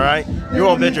 Yes. All right? You're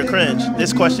on Binge Or Cringe.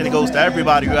 This question goes to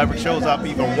everybody who ever shows up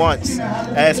even once.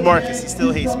 Ask Marcus. He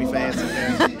still hates me for answering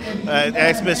that.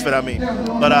 Ask MYsfit, I mean.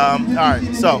 But, all right.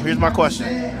 So, here's my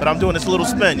question. But I'm doing this little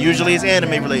spin. Usually it's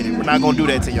anime related. We're not going to do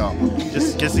that to y'all.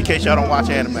 Just in case y'all don't watch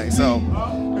anime. So,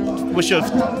 what's your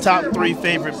top 3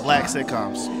 favorite black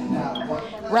sitcoms?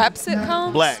 Rap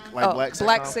sitcoms? Black, like black sitcoms.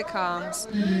 Black sitcoms.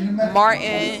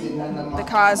 Martin, The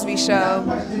Cosby Show,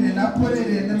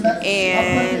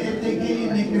 and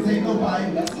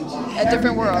A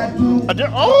Different World.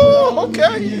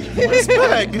 Okay.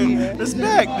 Respect.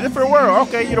 Respect. Different world.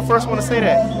 Okay, you're the first one to say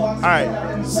that. All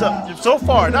right. So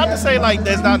far, not to say like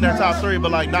that's not in their top 3,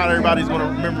 but like not everybody's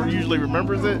gonna usually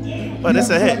remembers it. But it's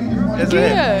a hit. It's a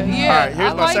hit. Yeah. All right.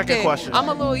 Here's my second question. I'm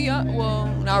a little young. Well,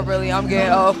 not really. I'm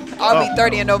getting old. I'll be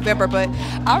 30 in November, but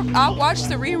I watched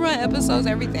the rerun episodes,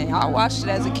 everything. I watched it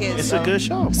as a kid. It's a good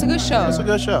show. It's a good show. It's a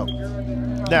good show.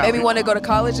 Now, Made me want to go to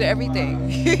college and everything.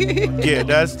 yeah,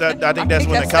 I think that's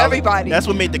when the college. Everybody. That's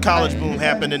what made the college boom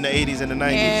happen in the 80s and the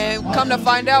 90s. And come to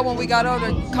find out, when we got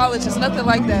older, college is nothing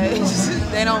like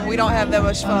that. We don't have that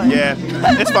much fun. Yeah,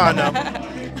 it's fine though.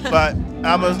 But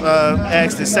I'm gonna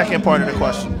ask the second part of the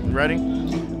question. You ready?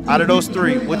 Out of those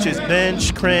 3, which is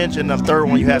binge, cringe, and the third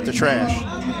one you have to trash?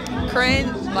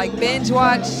 Cringe, like binge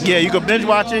watch. Yeah, you can binge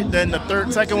watch it. Then the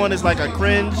second one is like a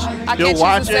cringe. I You'll can't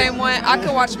watch choose the same one. I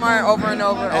could watch Martin over and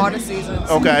over, all the seasons.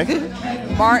 Okay.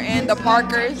 Martin, The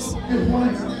Parkers.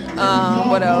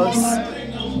 What else?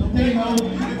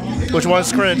 Which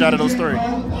one's cringe out of those 3?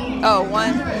 Oh,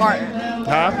 one, Martin.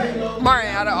 Huh?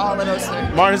 Martin out of all of those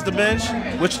 3. Martin's the binge.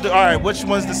 All right. Which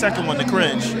one's the second one? The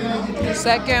cringe. The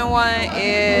second one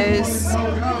is.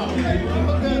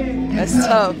 That's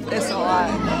tough. It's a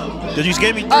lot. Did you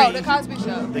give me 3? Oh, The Cosby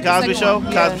Show. The Cosby Show?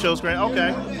 One, Cosby yeah. Show's cringe.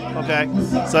 Okay.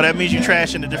 So that means you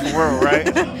trash in a different world, right?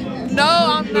 No,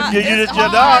 I'm not. You It's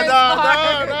just hard.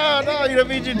 no. You know,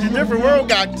 means you the different world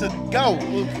got to go.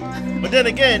 But then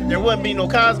again, there wouldn't be no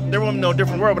Cosby. There wouldn't be no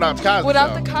different world without the Cosby Without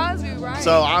Show. the Cosby, right?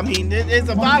 So I mean, it's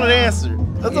a valid answer.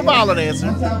 It's a valid answer.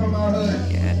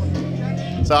 Yeah.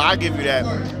 So I give you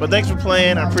that. But thanks for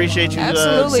playing. I appreciate you.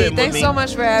 Absolutely. Sitting Thanks with me. so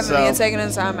much for having me So, and taking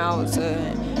the time out to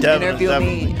interview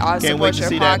definitely. me. I Can't wait support to your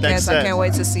see that next podcast. set. I can't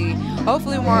wait to see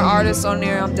hopefully more artists on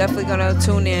there. I'm definitely gonna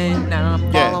tune in and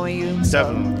I'm following you. So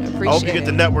Definitely. appreciate I hope you get it.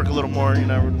 to network a little more, you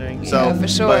know, everything. So, Yeah, for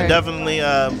sure. But definitely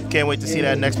can't wait to see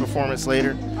that next performance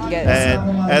later. Yes.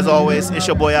 And as always, it's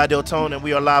your boy Idealisticon, and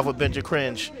we are live with Binge Or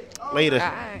Cringe. Later. All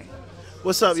right.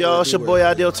 What's up, y'all? It's your boy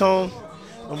Idealisticon,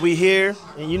 and we here.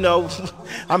 And you know,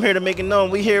 I'm here to make it known.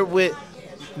 We here with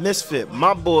MYsfit,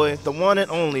 my boy, the one and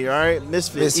only. All right,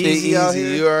 MYsfit, easy out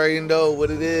here. You already know what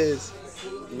it is.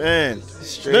 Man, it's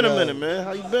Straight been a up. minute, man.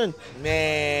 How you been?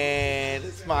 Man,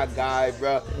 it's my guy,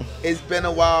 bro. It's been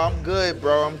a while. I'm good,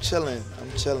 bro. I'm chilling.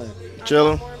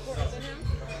 Chilling.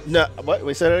 No, what?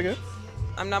 Wait, say that again.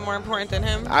 I'm not more important than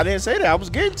him. I didn't say that. I was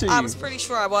getting to you. I was pretty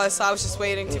sure I was, so I was just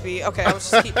waiting to be. Okay, I was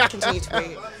just continue to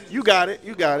wait. You got it.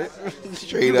 You got it.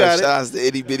 Straight You up, got it. shouts to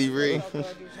Itty Bitty Ring.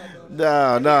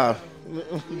 Nah,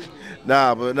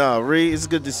 Ree, it's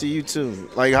good to see you too.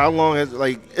 Like, how long has,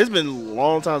 it's been a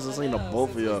long time since I've seen the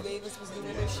both of y'all.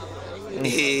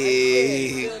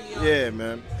 Yeah,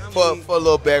 man. For a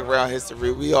little background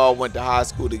history, we all went to high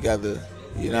school together.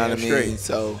 You know what I mean? straight.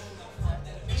 So,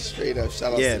 straight up,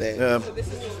 shout out to that.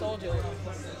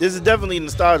 This is definitely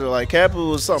nostalgia. Like,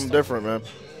 Capital was something different, man.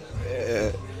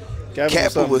 Yeah. Capital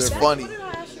Kappa was something different.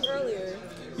 funny.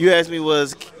 You asked me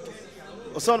was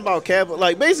something about Kappa.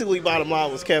 Like basically, bottom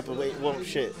line was Kappa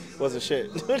wasn't shit.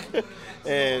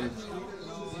 And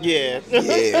yeah,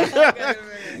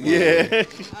 yeah.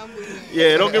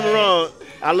 Don't get me wrong.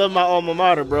 I love my alma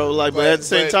mater, bro. Like, but at the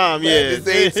same time, At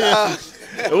the same time.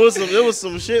 It was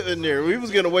some shit in there. We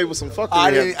was getting away with some fucking.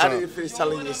 I didn't finish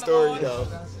telling you the story though.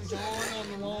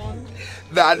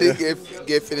 No, I didn't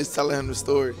get finished telling him the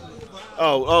story.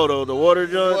 The water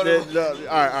jug.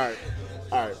 All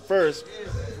right. First,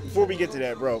 before we get to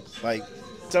that, bro, like,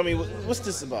 tell me what's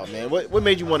this about, man? What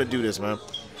made you want to do this, man?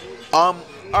 All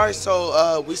right,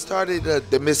 so we started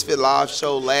the MYsfit Live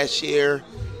show last year,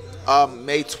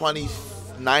 May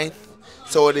 29th.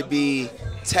 So it'll be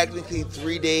technically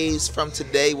 3 days from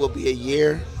today will be a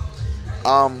year.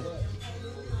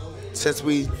 Since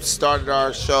we started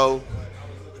our show.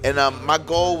 And my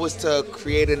goal was to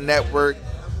create a network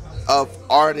of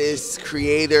artists,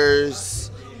 creators,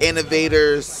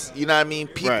 innovators, you know what I mean?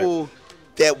 People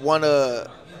that want to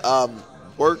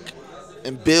work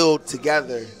and build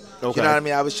together. Okay. You know what I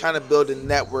mean? I was trying to build a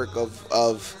network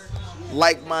of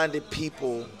like-minded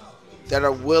people that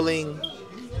are willing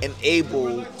and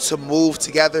able to move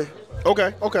together.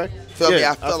 Okay. Feel me?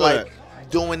 I feel like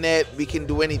doing that, we can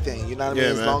do anything. You know what I mean?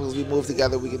 As long as we move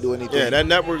together, we can do anything. Yeah, that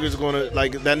network is going to,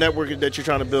 like, that network that you're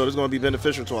trying to build is going to be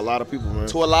beneficial to a lot of people, man.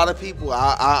 To a lot of people.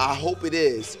 I hope it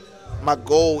is. My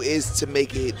goal is to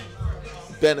make it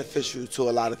beneficial to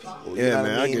a lot of people. You know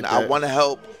what I mean? I want to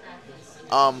help.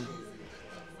 All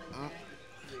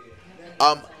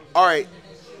right,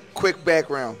 quick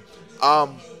background.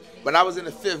 When I was in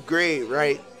the 5th grade,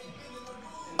 right,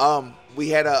 we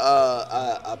had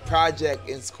a project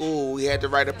in school. We had to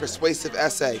write a persuasive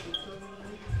essay.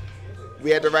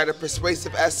 The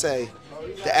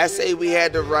essay we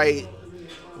had to write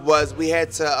was we had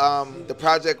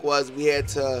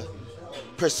to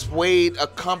persuade a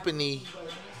company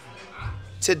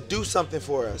to do something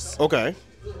for us. Okay.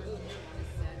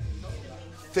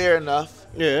 Fair enough.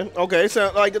 Yeah. Okay.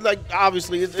 So like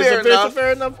obviously it's a fair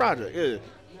enough project. Yeah.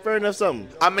 Fair enough. Something.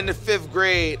 I'm in the 5th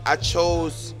grade. I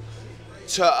chose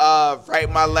to write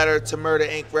my letter to Murder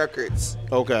Inc. Records.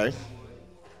 Okay.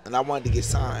 And I wanted to get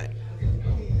signed.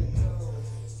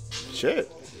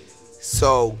 Shit.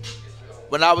 So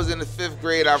when I was in the 5th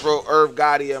grade, I wrote Irv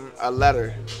Gotti a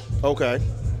letter. Okay.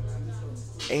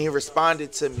 And he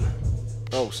responded to me.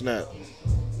 Oh, snap.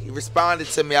 He responded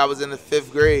to me. I was in the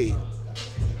 5th grade.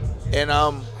 And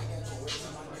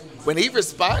when he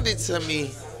responded to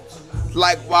me,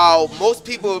 like, while most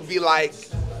people would be like,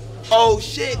 oh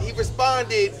shit, he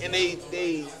responded, and they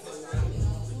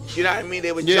you know what I mean,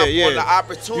 they would jump on the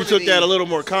opportunity. You took that a little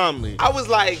more calmly. I was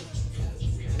like,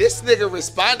 this nigga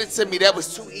responded to me, that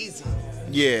was too easy.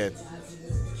 Yeah.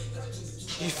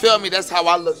 You feel me? That's how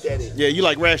I looked at it. Yeah, you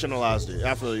like rationalized it.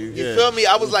 I feel you. You feel me?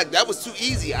 I was like, that was too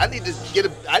easy. I need to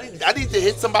I need to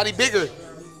hit somebody bigger.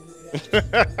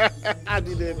 I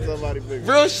need to hit somebody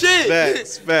bigger. Real shit.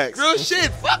 Facts. Real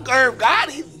shit. Fuck Irv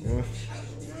Gotti.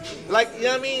 Like, you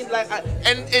know what I mean? Like,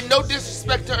 and no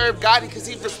disrespect to Irv Gotti because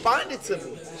he responded to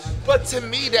me. But to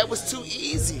me, that was too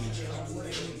easy.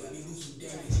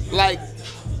 Like,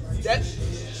 that.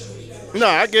 No,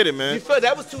 I get it, man. You feel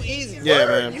that was too easy. Yeah,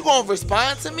 man. You gonna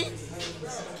respond to me?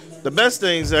 The best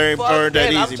things aren't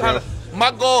that easy, bro.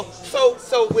 My goal. So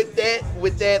with that,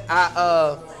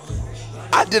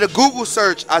 I did a Google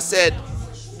search. I said,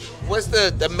 what's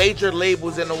the major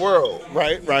labels in the world?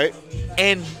 Right.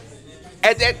 And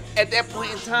at that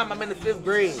point in time, I'm in the 5th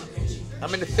grade.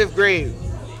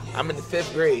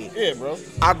 Yeah, bro.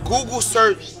 I Google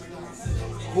searched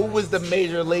who was the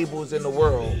major labels in the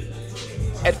world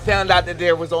and found out that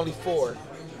there was only 4.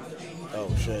 Oh,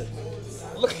 shit.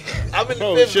 Look, I'm in the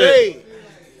 5th grade.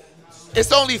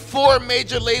 It's only 4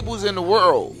 major labels in the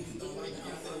world.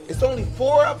 It's only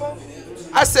 4 of them?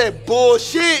 I said,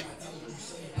 bullshit.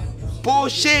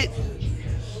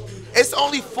 It's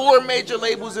only 4 major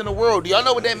labels in the world. Do y'all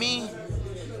know what that means?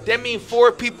 That means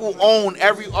 4 people own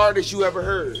every artist you ever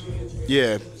heard.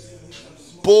 Yeah.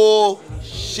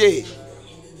 Bullshit.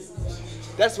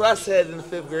 That's what I said in the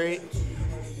 5th grade.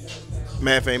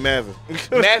 Math ain't mathing.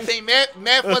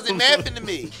 Math wasn't mathing to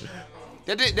me.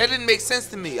 That didn't make sense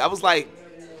to me. I was like,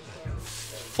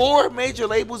 4 major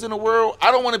labels in the world.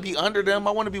 I don't want to be under them.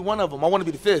 I want to be one of them. I want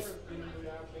to be the 5th.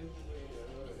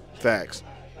 Facts.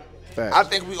 I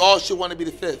think we all should want to be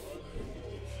the 5th.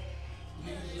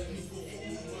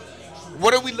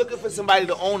 What are we looking for somebody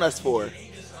to own us for?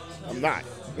 I'm not.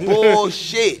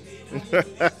 Bullshit.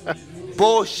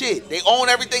 Bullshit. They own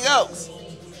everything else.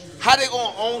 How they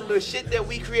gonna own the shit that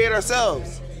we create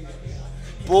ourselves?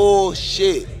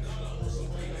 Bullshit.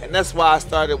 And that's why I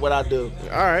started what I do.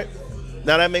 All right.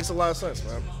 Now that makes a lot of sense,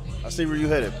 man. I see where you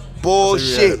headed.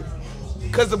 Bullshit.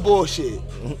 Cause of bullshit.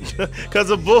 Cause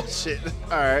of bullshit.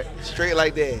 All right. Straight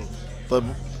like that. But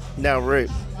now, Ray,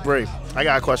 I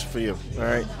got a question for you. All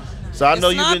right. So I know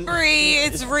you've been. It's not Bree.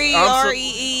 It's Ree.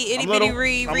 R-E-E. Itty bitty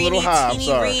Ree. I'm a little high. I'm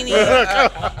sorry.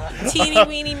 Teeny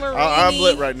weeny Marini. I'm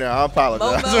lit right now. I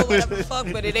apologize. Momo, whatever the fuck,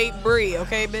 but it ain't Bree,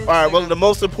 okay, bitch? All right. Well, the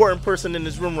most important person in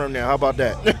this room right now. How about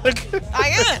that? I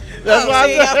am. That's why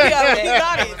see, you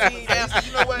got it.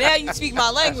 See, now you speak my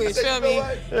language. Feel me?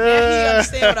 Now you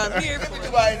understand what I'm here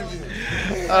for.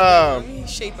 Let me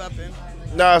shape up and.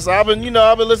 Nah, so I've been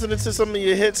listening to some of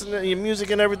your hits and your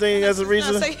music and everything as a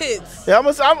reason. I say hits. Yeah,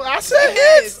 I said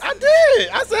hits. I did.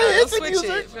 I said hits and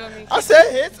music. I said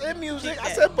hits and music.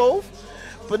 I said both.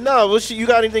 But no, you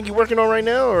got anything you working on right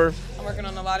now, or? I'm working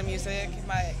on a lot of music.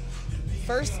 My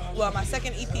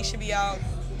second EP should be out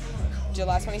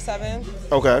July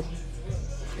 27th. Okay.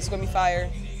 It's gonna be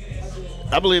fire.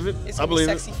 I believe it. It's gonna be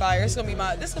sexy fire. This is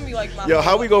gonna be like my. Yo,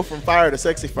 how we go from fire to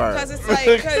sexy fire? Because it's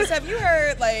like, have you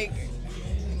heard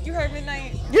You heard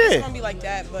Midnight? Yeah. It's gonna be like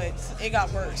that, but it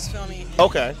got worse, feel me?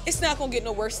 Okay. It's not gonna get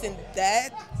no worse than that.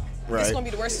 Right. It's gonna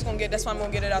be the worst it's gonna get. That's why I'm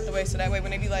gonna get it out the way, so that way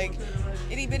when they be like,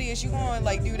 itty bitty, is you gonna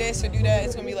like do this or do that?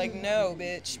 It's gonna be like, no,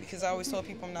 bitch, because I always told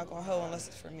people I'm not gonna hoe unless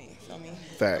it's for me, feel me?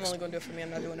 Facts. I'm only gonna do it for me,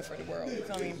 I'm not doing it for the world,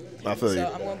 feel me? I feel you.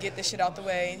 So I'm gonna get this shit out the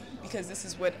way because this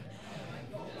is what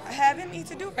I have in me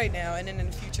to do right now, and then in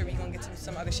the future we gonna get to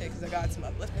some other shit because I got some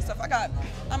uplifting stuff.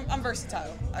 I'm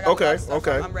versatile. I got a lot of stuff.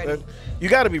 I'm ready. You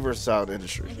got to be versatile in the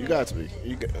industry. You got to be.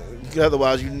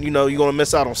 Otherwise, you're gonna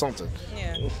miss out on something.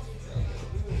 Yeah.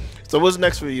 So what's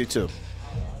next for you too?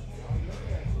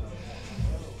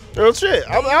 Oh shit!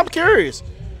 I'm curious.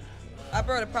 I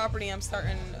bought a property. I'm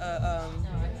starting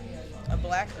a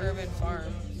black urban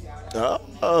farm.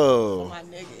 Oh. My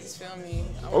niggas, feel me?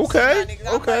 Okay.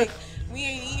 Okay. We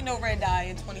ain't eating no red dye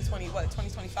in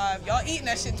 2025. Y'all eating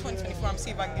that shit in 2024. I'm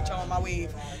see if I can get y'all on my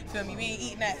wave. Feel me? We ain't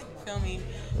eating that. Feel me?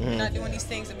 We're not doing these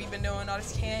things that we've been doing, all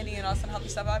this candy and all this unhealthy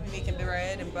stuff. I've been making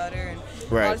bread and butter and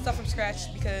all this stuff from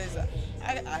scratch because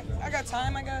I got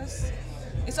time, I guess.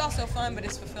 It's also fun, but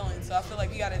it's fulfilling. So I feel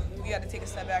like we gotta take a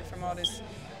step back from all this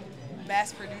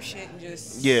mass-produced shit and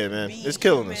just man, it's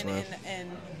killing us, man. And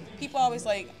people always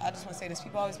I just want to say this,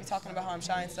 people always be talking about how I'm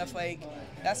shy and stuff,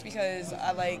 that's because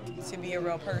I like to be a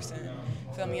real person,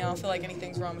 feel me? I don't feel like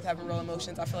anything's wrong with having real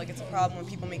emotions. I feel like it's a problem when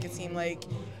people make it seem like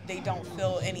they don't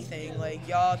feel anything,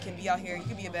 y'all can be out here, you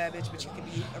can be a bad bitch, but you can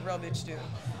be a real bitch too.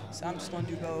 So I'm just going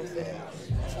to do both, and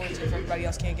unfortunately if everybody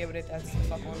else can't get with it, that's the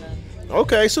fuck on them.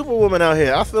 Okay, superwoman out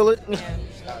here, I feel it. Yeah.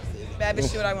 Bad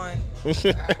bitch do what I want.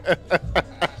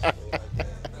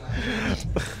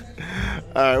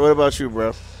 All right, what about you,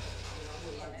 bro?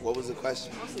 What was the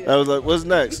question? I was like, what's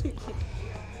next?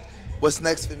 What's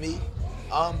next for me?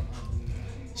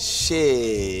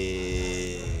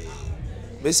 Shit.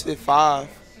 MYsfit 5.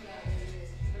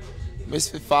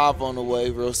 MYsfit 5 on the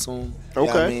way real soon. Okay. You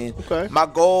know what I mean? Okay. My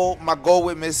goal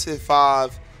with MYsfit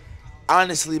 5,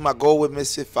 honestly, my goal with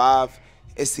MYsfit 5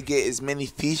 is to get as many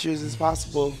features as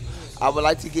possible. I would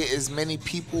like to get as many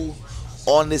people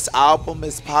on this album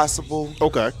as possible.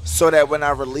 Okay. So that when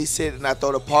I release it and I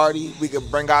throw the party, we can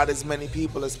bring out as many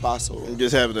people as possible. And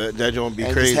just have that joint be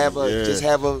and crazy. Just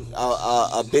have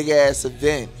a big ass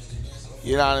event.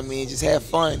 You know what I mean? Just have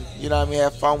fun. You know what I mean?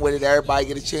 Have fun with it. Everybody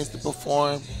get a chance to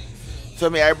perform.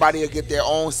 Feel me? Everybody will get their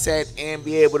own set and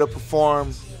be able to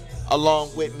perform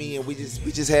along with me, and we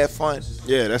just have fun.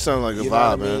 Yeah, that sounds like a you know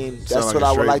vibe, what I mean? man. That's what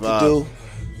I would like to do.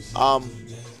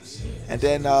 And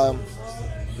then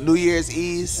New Year's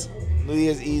Eve. New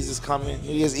Year's Eve is coming.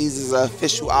 New Year's Eve is an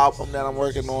official album that I'm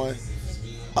working on.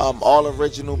 All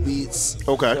original beats.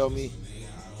 Okay. You feel me?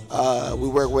 We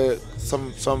work with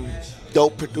some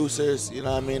dope producers, you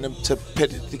know what I mean, to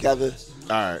put it together.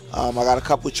 All right. I got a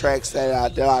couple tracks that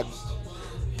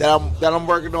I'm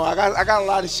working on. I got a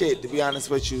lot of shit, to be honest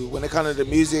with you. When it comes to the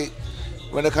music,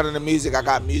 I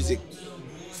got music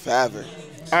forever.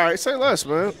 All right, say less,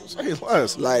 man. Say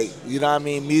less. Like, you know what I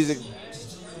mean? Music.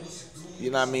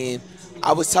 You know what I mean?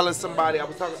 I was telling somebody. I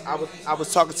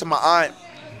was talking to my aunt,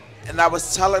 and I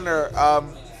was telling her,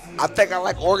 I think I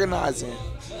like organizing.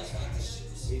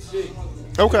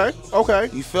 Okay.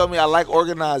 You feel me? I like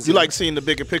organizing. You like seeing the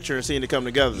bigger picture and seeing it come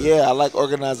together. Yeah, I like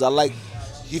organizing.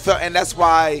 You feel, and that's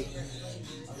why,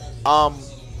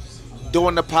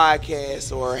 doing the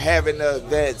podcast or having the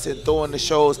events and doing the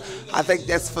shows, I think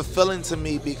that's fulfilling to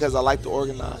me because I like to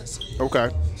organize.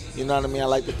 Okay. You know what I mean? I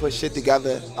like to put shit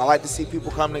together. I like to see people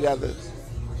come together.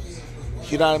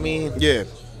 You know what I mean? Yeah.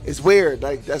 It's weird.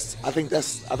 Like I think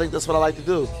that's what I like to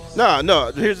do.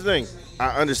 No. Here's the thing.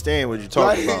 I understand what you're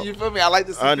talking about. You feel me? I like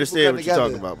to see I understand what people come you're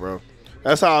talking about, bro.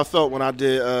 That's how I felt when I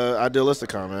did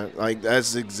Idealisticon, man. Like,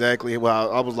 that's exactly how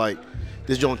I was like,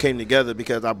 this joint came together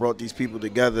because I brought these people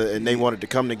together and they wanted to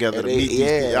come together to meet these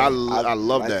people. I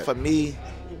love that. For me,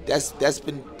 that's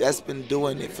been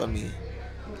doing it for me.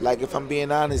 Like, if I'm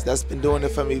being honest, that's been doing it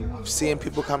for me. Seeing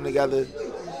people come together,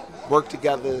 work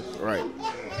together. Right.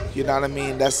 You know what I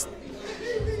mean? That's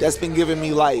been giving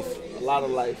me life, a lot of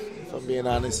life. If I'm being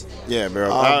honest. Yeah, bro.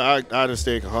 I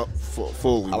understand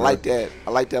fully. I like that.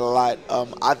 I like that a lot.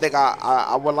 I think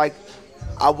I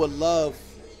would love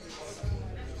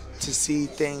to see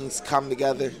things come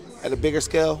together at a bigger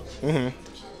scale. Mm-hmm.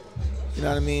 You know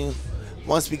what I mean?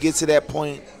 Once we get to that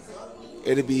point,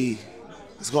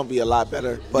 it's gonna be a lot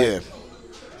better. But yeah.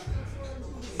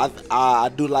 I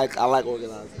like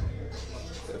organizing.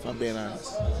 If I'm being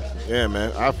honest. Yeah,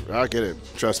 man. I get it.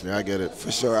 Trust me, I get it.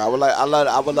 For sure. I would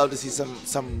love to see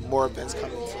some more events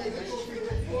coming.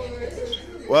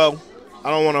 Well, I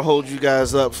don't want to hold you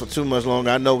guys up for too much longer.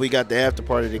 I know we got the after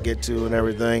party to get to and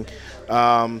everything.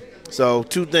 So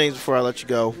 2 things before I let you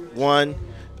go. One,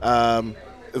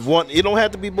 it don't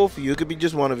have to be both of you. It could be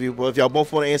just one of you. But if y'all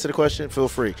both want to answer the question, feel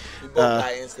free.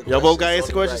 Y'all both got to answer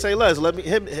the question. Say less. Let me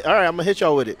hit. All right, I'm gonna hit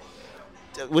y'all with it.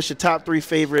 What's your top 3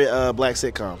 favorite black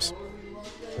sitcoms?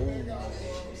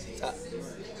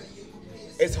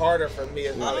 It's harder for me.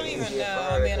 I don't even know.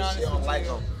 I'm being honest with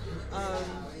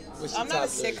you. I'm not a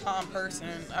sitcom person.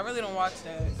 I really don't watch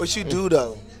that. But you do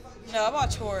though. No, I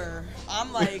watch horror.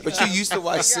 I'm like. But you used to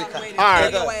watch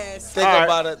sitcoms. Think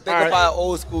about it. Think about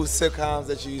old school sitcoms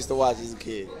that you used to watch as a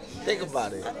kid. Think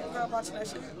about it. I didn't grow up watching that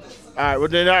shit. All right, well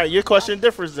then, your question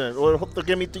differs then. Well,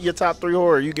 give me your top 3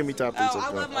 horror. You give me top 3. I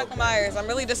love Michael Myers. I'm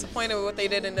really disappointed with what they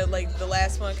did in the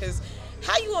last one because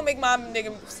how you gonna make my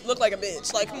nigga look like a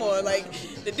bitch? Like, come on, like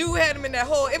the dude had him in that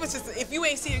hole. It was just if you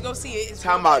ain't see it, go see it. It's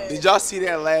Time out. Did y'all see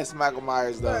that last Michael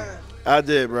Myers though? I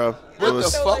did, bro. What the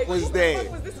fuck was that?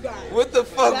 What the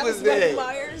fuck was that? Michael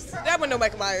Myers? That wasn't no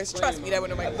Michael Myers. Trust me, that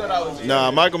wasn't no Michael Myers. Nah,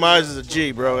 Michael Myers is a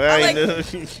G, bro. I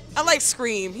like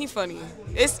Scream. He funny.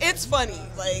 It's funny.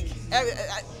 Like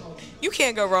you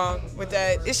can't go wrong with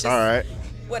that. It's just all right.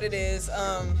 What it is.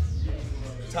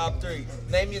 Top 3.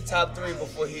 Name your top 3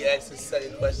 before he asks his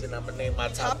second question. I'm gonna name my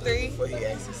top 3 before he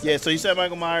asks his second. Yeah, so you said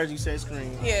Michael Myers, you said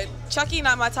Scream. Yeah, Chucky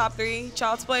not my top 3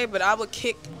 Child's Play, but I would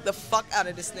kick the fuck out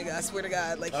of this nigga. I swear to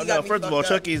God. Like, he got me first of all, fucked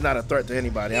Chucky's not a threat to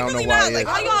anybody. He I don't really know why. Not. Like,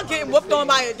 how y'all getting whooped on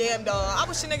by a damn dog? I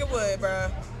wish a nigga would, bro.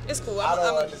 It's cool. I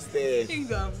don't understand. Here you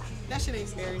go. That shit ain't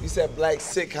scary. You said black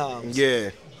sitcoms. Yeah.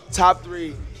 Top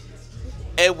 3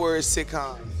 N-word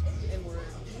sitcoms. N-word.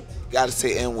 Gotta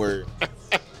say N-word.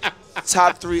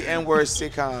 Top 3 N-word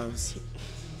sitcoms.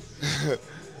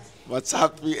 My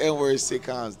top 3 N-word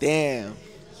sitcoms. Damn.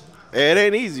 It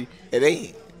ain't easy. It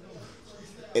ain't.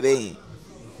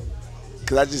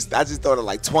 Cause I just thought of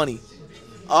like 20.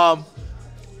 Top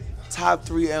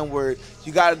 3 N-word.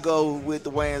 You gotta go with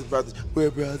the Wayans brothers.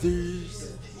 We're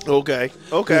brothers. Okay.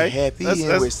 We're happy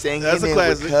and we're singing that's a and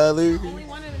classic. we're colored. Only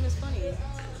one of them is funny.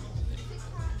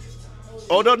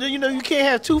 Oh no, you can't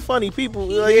have 2 funny people.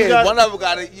 Like, yeah, one of them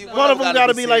gotta. One of them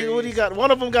gotta be like what he got. One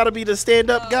of them gotta be the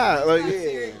stand-up guy. Like,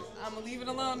 yeah. I'm gonna leave it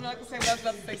alone. I'm not gonna say what I was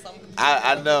about to say something.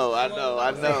 I know. If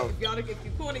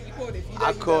you caught it, you caught it.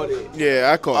 I caught it.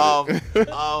 Yeah, I caught it.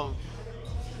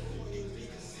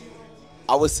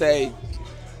 I would say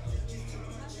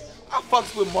I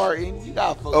fucks with Martin. You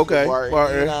gotta fuck with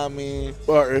Martin. You know what I mean?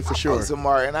 Martin for sure. I fucks with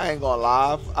Martin. I ain't gonna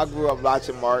lie. I grew up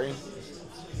watching Martin.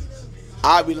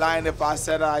 I'd be lying if I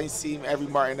said I ain't seen every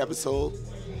Martin episode.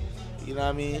 You know what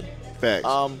I mean? Facts.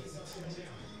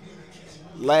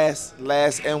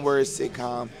 Last N-word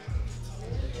sitcom.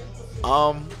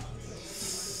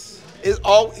 It's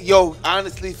all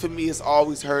honestly for me it's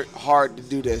always hard to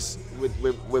do this with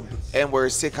N-word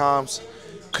sitcoms,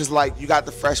 cause like you got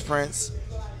the Fresh Prince.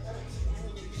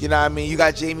 You know what I mean? You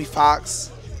got Jamie Foxx.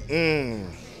 You know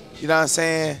what I'm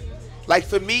saying? Like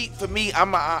for me,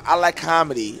 I like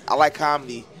comedy. You know what I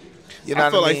mean?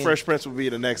 I feel like Fresh Prince would be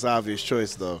the next obvious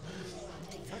choice, though.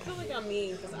 I feel like I'm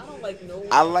mean because I don't like no.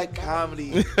 I like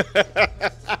comedy.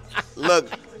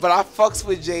 Look, but I fucks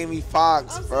with Jamie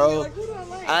Foxx, bro. Like, who do I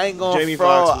like? I ain't gonna Jamie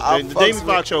fraud. Foxx. The Jamie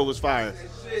Foxx show was fire.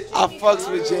 I fucks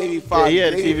with Jamie Foxx. Yeah, he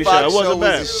had a Jamie TV show. It wasn't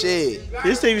bad. Was shit.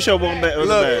 His TV show wasn't bad.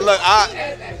 Look,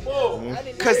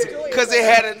 cause it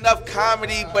had enough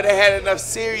comedy, but it had enough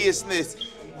seriousness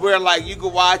where like you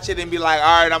could watch it and be like,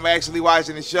 all right, I'm actually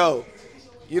watching the show.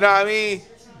 You know what I mean?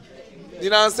 You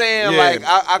know what I'm saying? Yeah. Like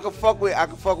I could fuck with Jamie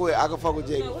What's that Foxx.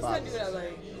 dude I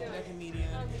like? That comedian.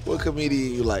 What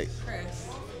comedian you like? Chris.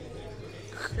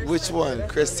 Which one?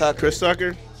 Chris Tucker. Chris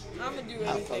Tucker. I'm gonna do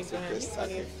anything for him. He's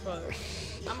funny as fuck.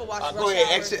 I'm gonna watch. Go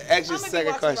ahead. Extra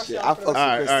second question. I fuck with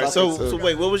Chris Tucker. So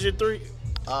wait, what was your 3?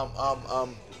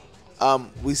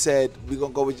 We said we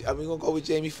gonna go with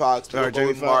Jamie Foxx, we gonna go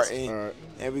with Martin,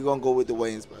 and we gonna go with the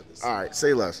Wayans brothers. All right,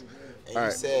 say less. And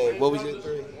you said what was your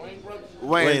 3?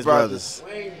 Wayans brothers.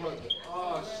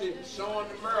 Oh shit, Sean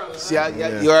the Merle. See,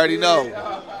 you already know.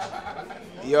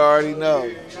 You already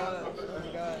know.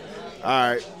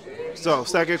 All right. So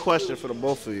second question for the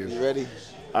both of you. You ready?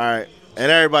 All right,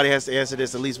 and everybody has to answer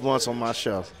this at least once on my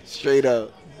show. Straight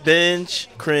up. Binge,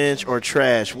 cringe, or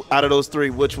trash? Out of those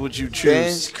 3, which would you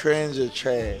choose? Binge, cringe, or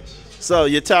trash? So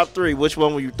your top 3, which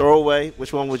one would you throw away?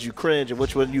 Which one would you cringe? And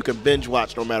which one you can binge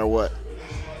watch no matter what?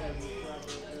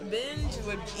 Binge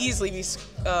would easily be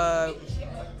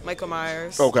Michael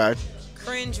Myers. Okay.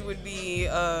 Cringe would be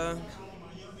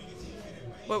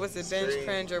what was it? Binge,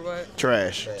 cringe, or what?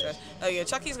 Trash. Oh yeah,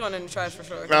 Chucky's going in the trash for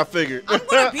sure. I figured. I'm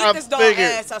gonna beat this dog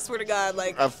ass. I swear to God.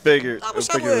 Like I figured. I wish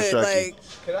I would. Like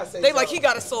they like he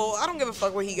got a soul. I don't give a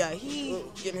fuck what he got. He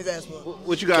getting his ass whooped.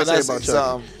 What you gotta say about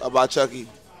Chucky? About Chucky.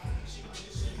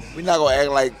 We not gonna act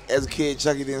like as a kid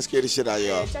Chucky didn't scare the shit out of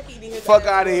y'all. Fuck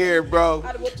out of here, bro.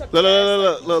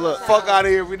 Look. Fuck out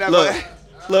of here. We not gonna.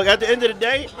 Look, at the end of the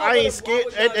day, I ain't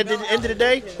scared. At the end of the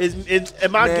day,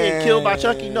 am I getting killed by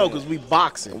Chucky? No, because we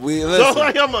boxing. So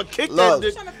like, I'm going to kick that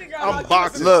dick. I'm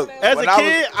boxing. Look, as a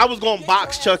kid, I was going to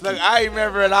box Chucky. Look, I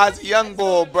remember when I was a young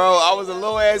boy, bro. I was a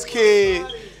little-ass kid.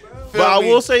 But I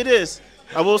will say this.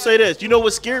 You know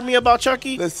what scared me about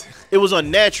Chucky? Listen. It was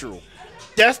unnatural.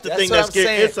 That's the thing that scared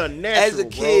me. It's unnatural, as a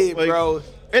kid, bro.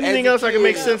 Anything else I can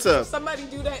make sense of? Somebody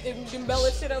do that and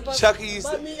embellish shit up. Chucky used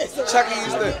to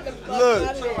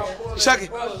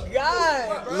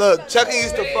look. Chucky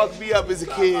used to fuck me up as a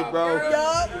kid, bro.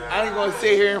 I ain't gonna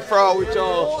sit here and fraud with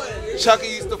y'all. Chucky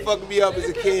used to fuck me up as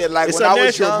a kid. Like it's when unnatural, I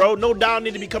was young, bro. No doubt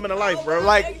need to be coming to life, bro.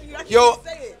 Like, yo,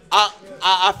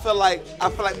 I feel like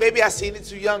maybe I seen it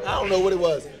too young. I don't know what it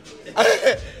was.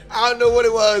 I don't know what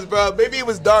it was, bro. Maybe it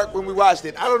was dark when we watched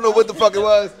it. I don't know what the fuck it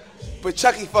was. But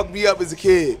Chucky fucked me up as a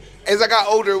kid. As I got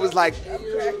older, it was like, you know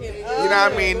what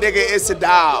I mean, nigga, it's a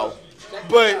doll.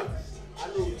 But I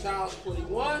knew Child's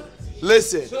 21.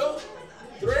 listen, 2,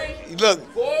 3, look,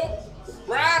 4,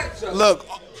 Bride of Chucky. Look,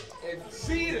 And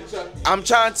Seed of Chucky. I'm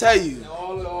trying to tell you, And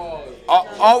all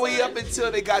all the way up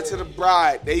until they got to the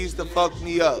Bride, they used to fuck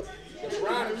me up. the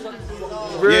Bride of Chucky.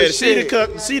 Real Yeah,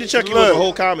 shit. see the Chucky was a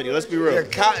whole comedy. Let's be real.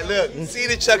 Look, see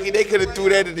the Chucky, they could have threw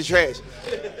that in the trash.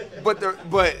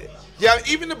 But yeah,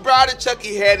 even the Bride of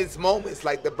Chucky had its moments.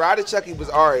 Like the Bride of Chucky was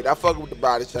alright. I fuck with the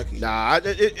Bride of Chucky. Nah,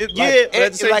 but at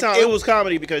the same time, it was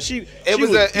comedy because it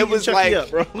was like up,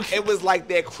 bro. It was like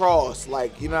that cross.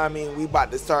 Like, you know what I mean? We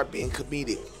about to start being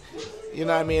comedic. You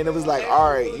know what I mean? It was like,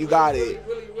 all right, you got it.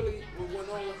 Really, what went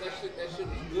on with that shit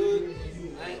was good.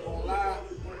 I ain't gonna lie.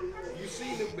 You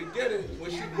seen the beginning when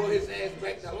she brought his ass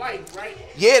back to life, right?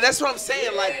 Yeah, that's what I'm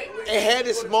saying. Like, it had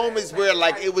its moments where,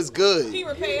 like, it was good. He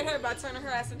repaid her by turning her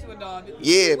ass into a dog.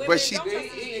 Yeah, but she...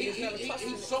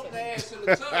 He soaked the ass in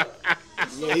the tub.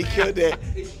 Yeah, he killed that.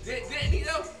 Didn't he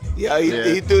though? Yeah,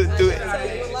 he threw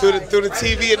the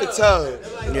TV in the tub.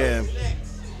 Yeah.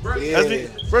 Yeah.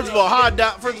 First of all,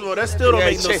 that still don't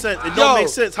make no sense. It don't make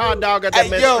sense. Hot Dog got that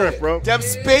man's strength, bro. Them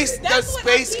space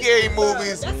scary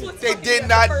movies, they did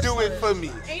not do it for me.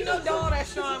 Ain't no dog that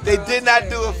strong. They did not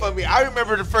do it for me. I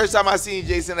remember the first time I seen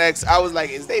Jason X, I was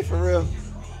like, is they for real?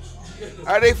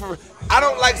 Are they for real? I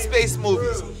don't like space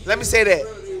movies. Let me say that.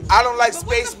 I don't like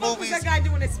space movies. What's that guy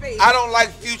doing in space? I don't like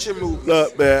future movies.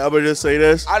 Look, man, I'm gonna just say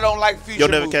this. I don't like future You'll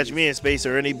never movies. catch me in space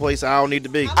or any place I don't need to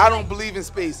be. I don't believe in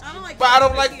space. But I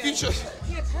don't like future.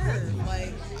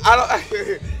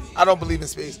 I don't believe in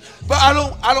space. But I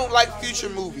don't like future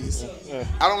movies.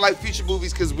 I don't like future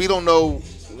movies because we don't know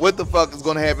what the fuck is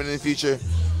gonna happen in the future.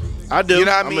 I do. You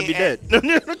know what I I'm mean? gonna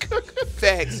be dead.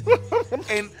 Facts.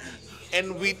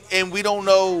 and we don't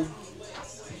know.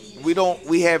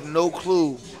 We have no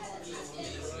clue.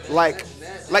 Like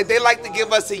they like to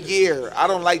give us a year. I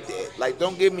don't like that. Like,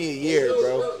 don't give me a year,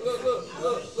 bro.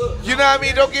 You know what I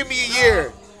mean? Don't give me a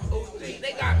year.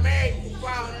 They got married for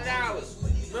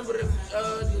 $500. Remember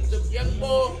the young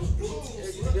boy?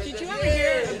 Did you ever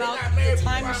hear about the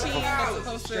time machine that's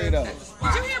supposed to? Straight up.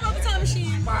 Did you hear about the time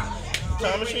machine?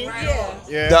 Time machine?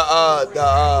 Yeah.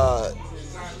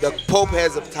 The Pope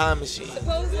has a time machine.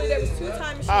 Supposedly there was 2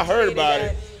 time machines. I heard about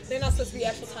it. They're not supposed to be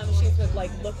actual time machines with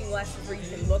like looking glasses where you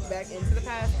can look back into the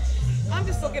past. I'm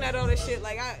just looking at all this shit.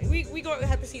 Like we gonna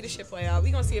have to see the shit play out.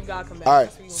 We gonna see if God come back. All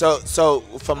right. So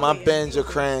for my Binge or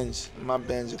Cringe,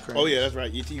 Oh yeah, that's right.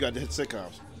 You got the hit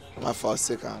sitcoms. My fault,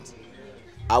 sitcoms.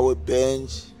 I would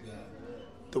binge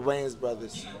the Wayans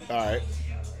brothers. All right.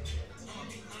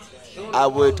 I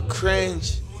would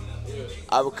cringe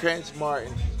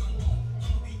Martin.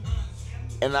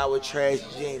 And I would trash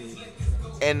Jamie.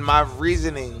 And my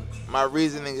reasoning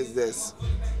is this.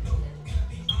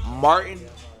 Martin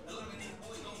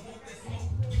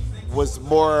was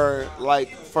more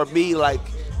like, for me, like,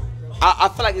 I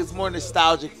feel like it's more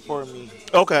nostalgic for me.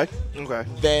 Okay.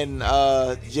 Than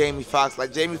Jamie Foxx.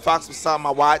 Like, Jamie Foxx was something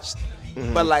I watched,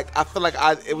 but like I feel like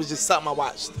it was just something I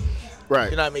watched.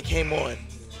 Right. You know what I mean? Came on.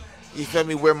 You feel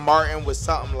me? Where Martin was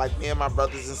something like me and my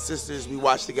brothers and sisters, we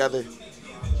watched together.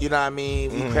 You know what I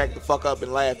mean? We cracked the fuck up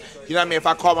and laugh. You know what I mean? If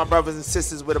I call my brothers and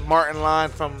sisters with a Martin line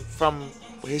from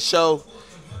his show,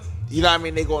 you know what I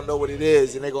mean? They gonna know what it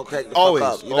is and they gonna crack the fuck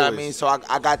up. You know what I mean? So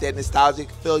I got that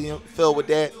nostalgic feel with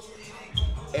that.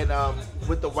 And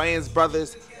with the Wayans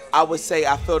brothers, I would say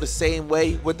I feel the same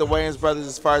way with the Wayans brothers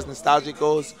as far as nostalgia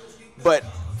goes. But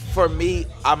for me,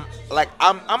 I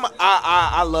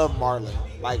love Marlon.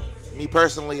 Like, me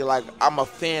personally, like, I'm a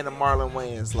fan of Marlon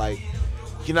Wayans. Like,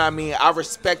 you know what I mean? I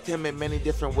respect him in many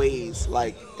different ways.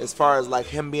 Like, as far as like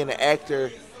him being an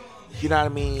actor, you know what I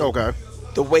mean? Okay.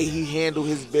 The way he handled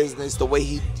his business, the way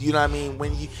he, you know what I mean?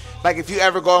 When you, like, if you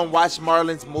ever go and watch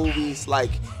Marlon's movies,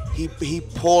 like, he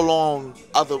pull on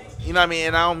other, you know what I mean?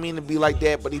 And I don't mean to be like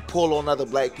that, but he pull on other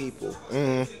black people.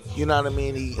 You know what I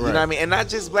mean? You know what I mean? And not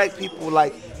just black people,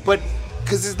 like, but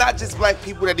because it's not just black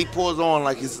people that he pulls on.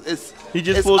 Like, it's he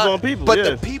just pulls on people. But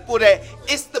the people that,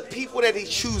 it's the people that he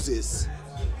chooses,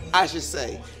 I should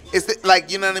say. It's like,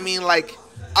 you know what I mean? Like,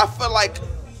 I feel like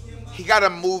he got a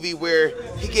movie where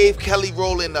he gave Kelly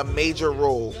Rowland a major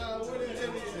role.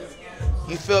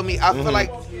 You feel me? I feel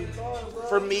like,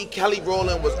 for me, Kelly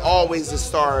Rowland was always the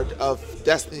star of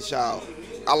Destiny's Child.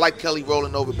 I like Kelly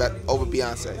Rowland over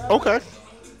Beyonce. Okay.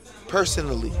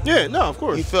 Personally. Yeah, no, of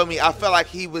course. You feel me? I felt like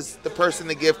he was the person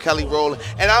to give Kelly Rowland,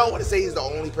 and I don't want to say he's the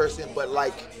only person, but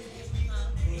like,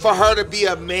 for her to be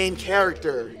a main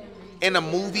character in a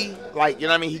movie, like, you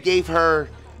know what I mean? He gave her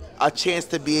a chance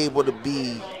to be able to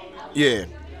be a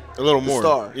little more.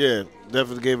 Star. Yeah,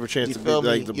 definitely gave her a chance you to feel be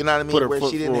me? like, to you know what I mean? put her Where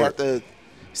foot she didn't forward. have to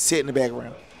sit in the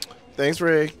background. Thanks,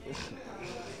 Ray.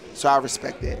 So I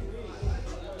respect that.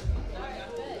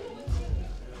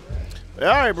 All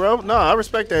right, bro. No, I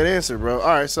respect that answer, bro. All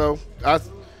right, so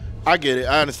I get it.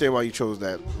 I understand why you chose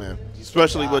that, man.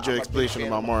 Especially with your explanation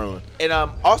about Marlon. And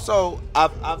also,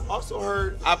 I've also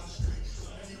heard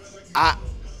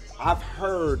I've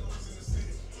heard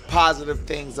positive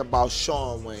things about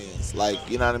Shawn Wayans. Like,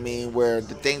 you know what I mean? Where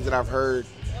the things that I've heard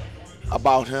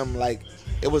about him, like,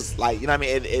 it was like, you know what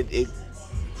I mean? It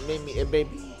made me,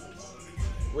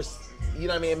 you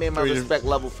know what I mean? It made my respect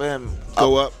level for him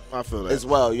go up. I feel that as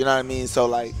well. You know what I mean? So,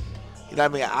 like, you know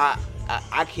what I mean?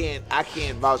 I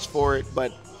can't vouch for it,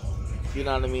 but you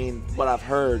know what I mean? What I've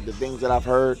heard, the things that I've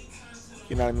heard,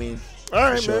 you know what I mean? All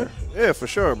right, man. Yeah, for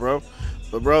sure, bro.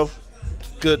 But, bro,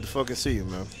 good to fucking see you,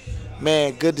 man.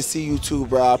 Man, good to see you too,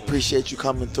 bro. I appreciate you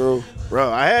coming through.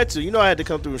 Bro, I had to. You know I had to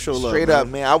come through and show love. Straight up,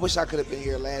 man. I wish I could have been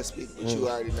here last week, but you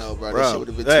already know, bro. That shit would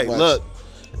have been too much. Look,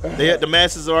 the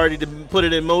masses already put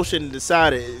it in motion and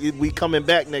decided we coming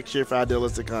back next year for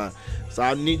Idealisticon. So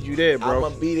I need you there, bro. I'm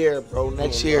going to be there, bro.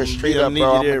 Next year, straight up,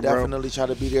 bro. I'm going to definitely try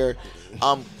to be there.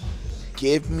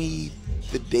 Give me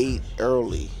the date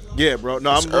early. Yeah, bro.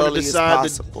 No, I'm going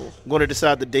to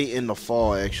decide the date in the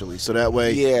fall, actually. So that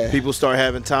way people start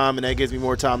having time, and that gives me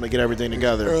more time to get everything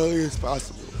together. Early as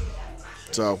possible.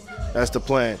 So that's the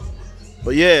plan.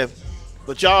 But yeah,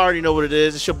 but y'all already know what it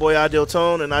is. It's your boy Ideal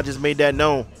Tone, and I just made that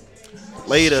known.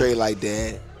 Later. Straight like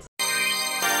that.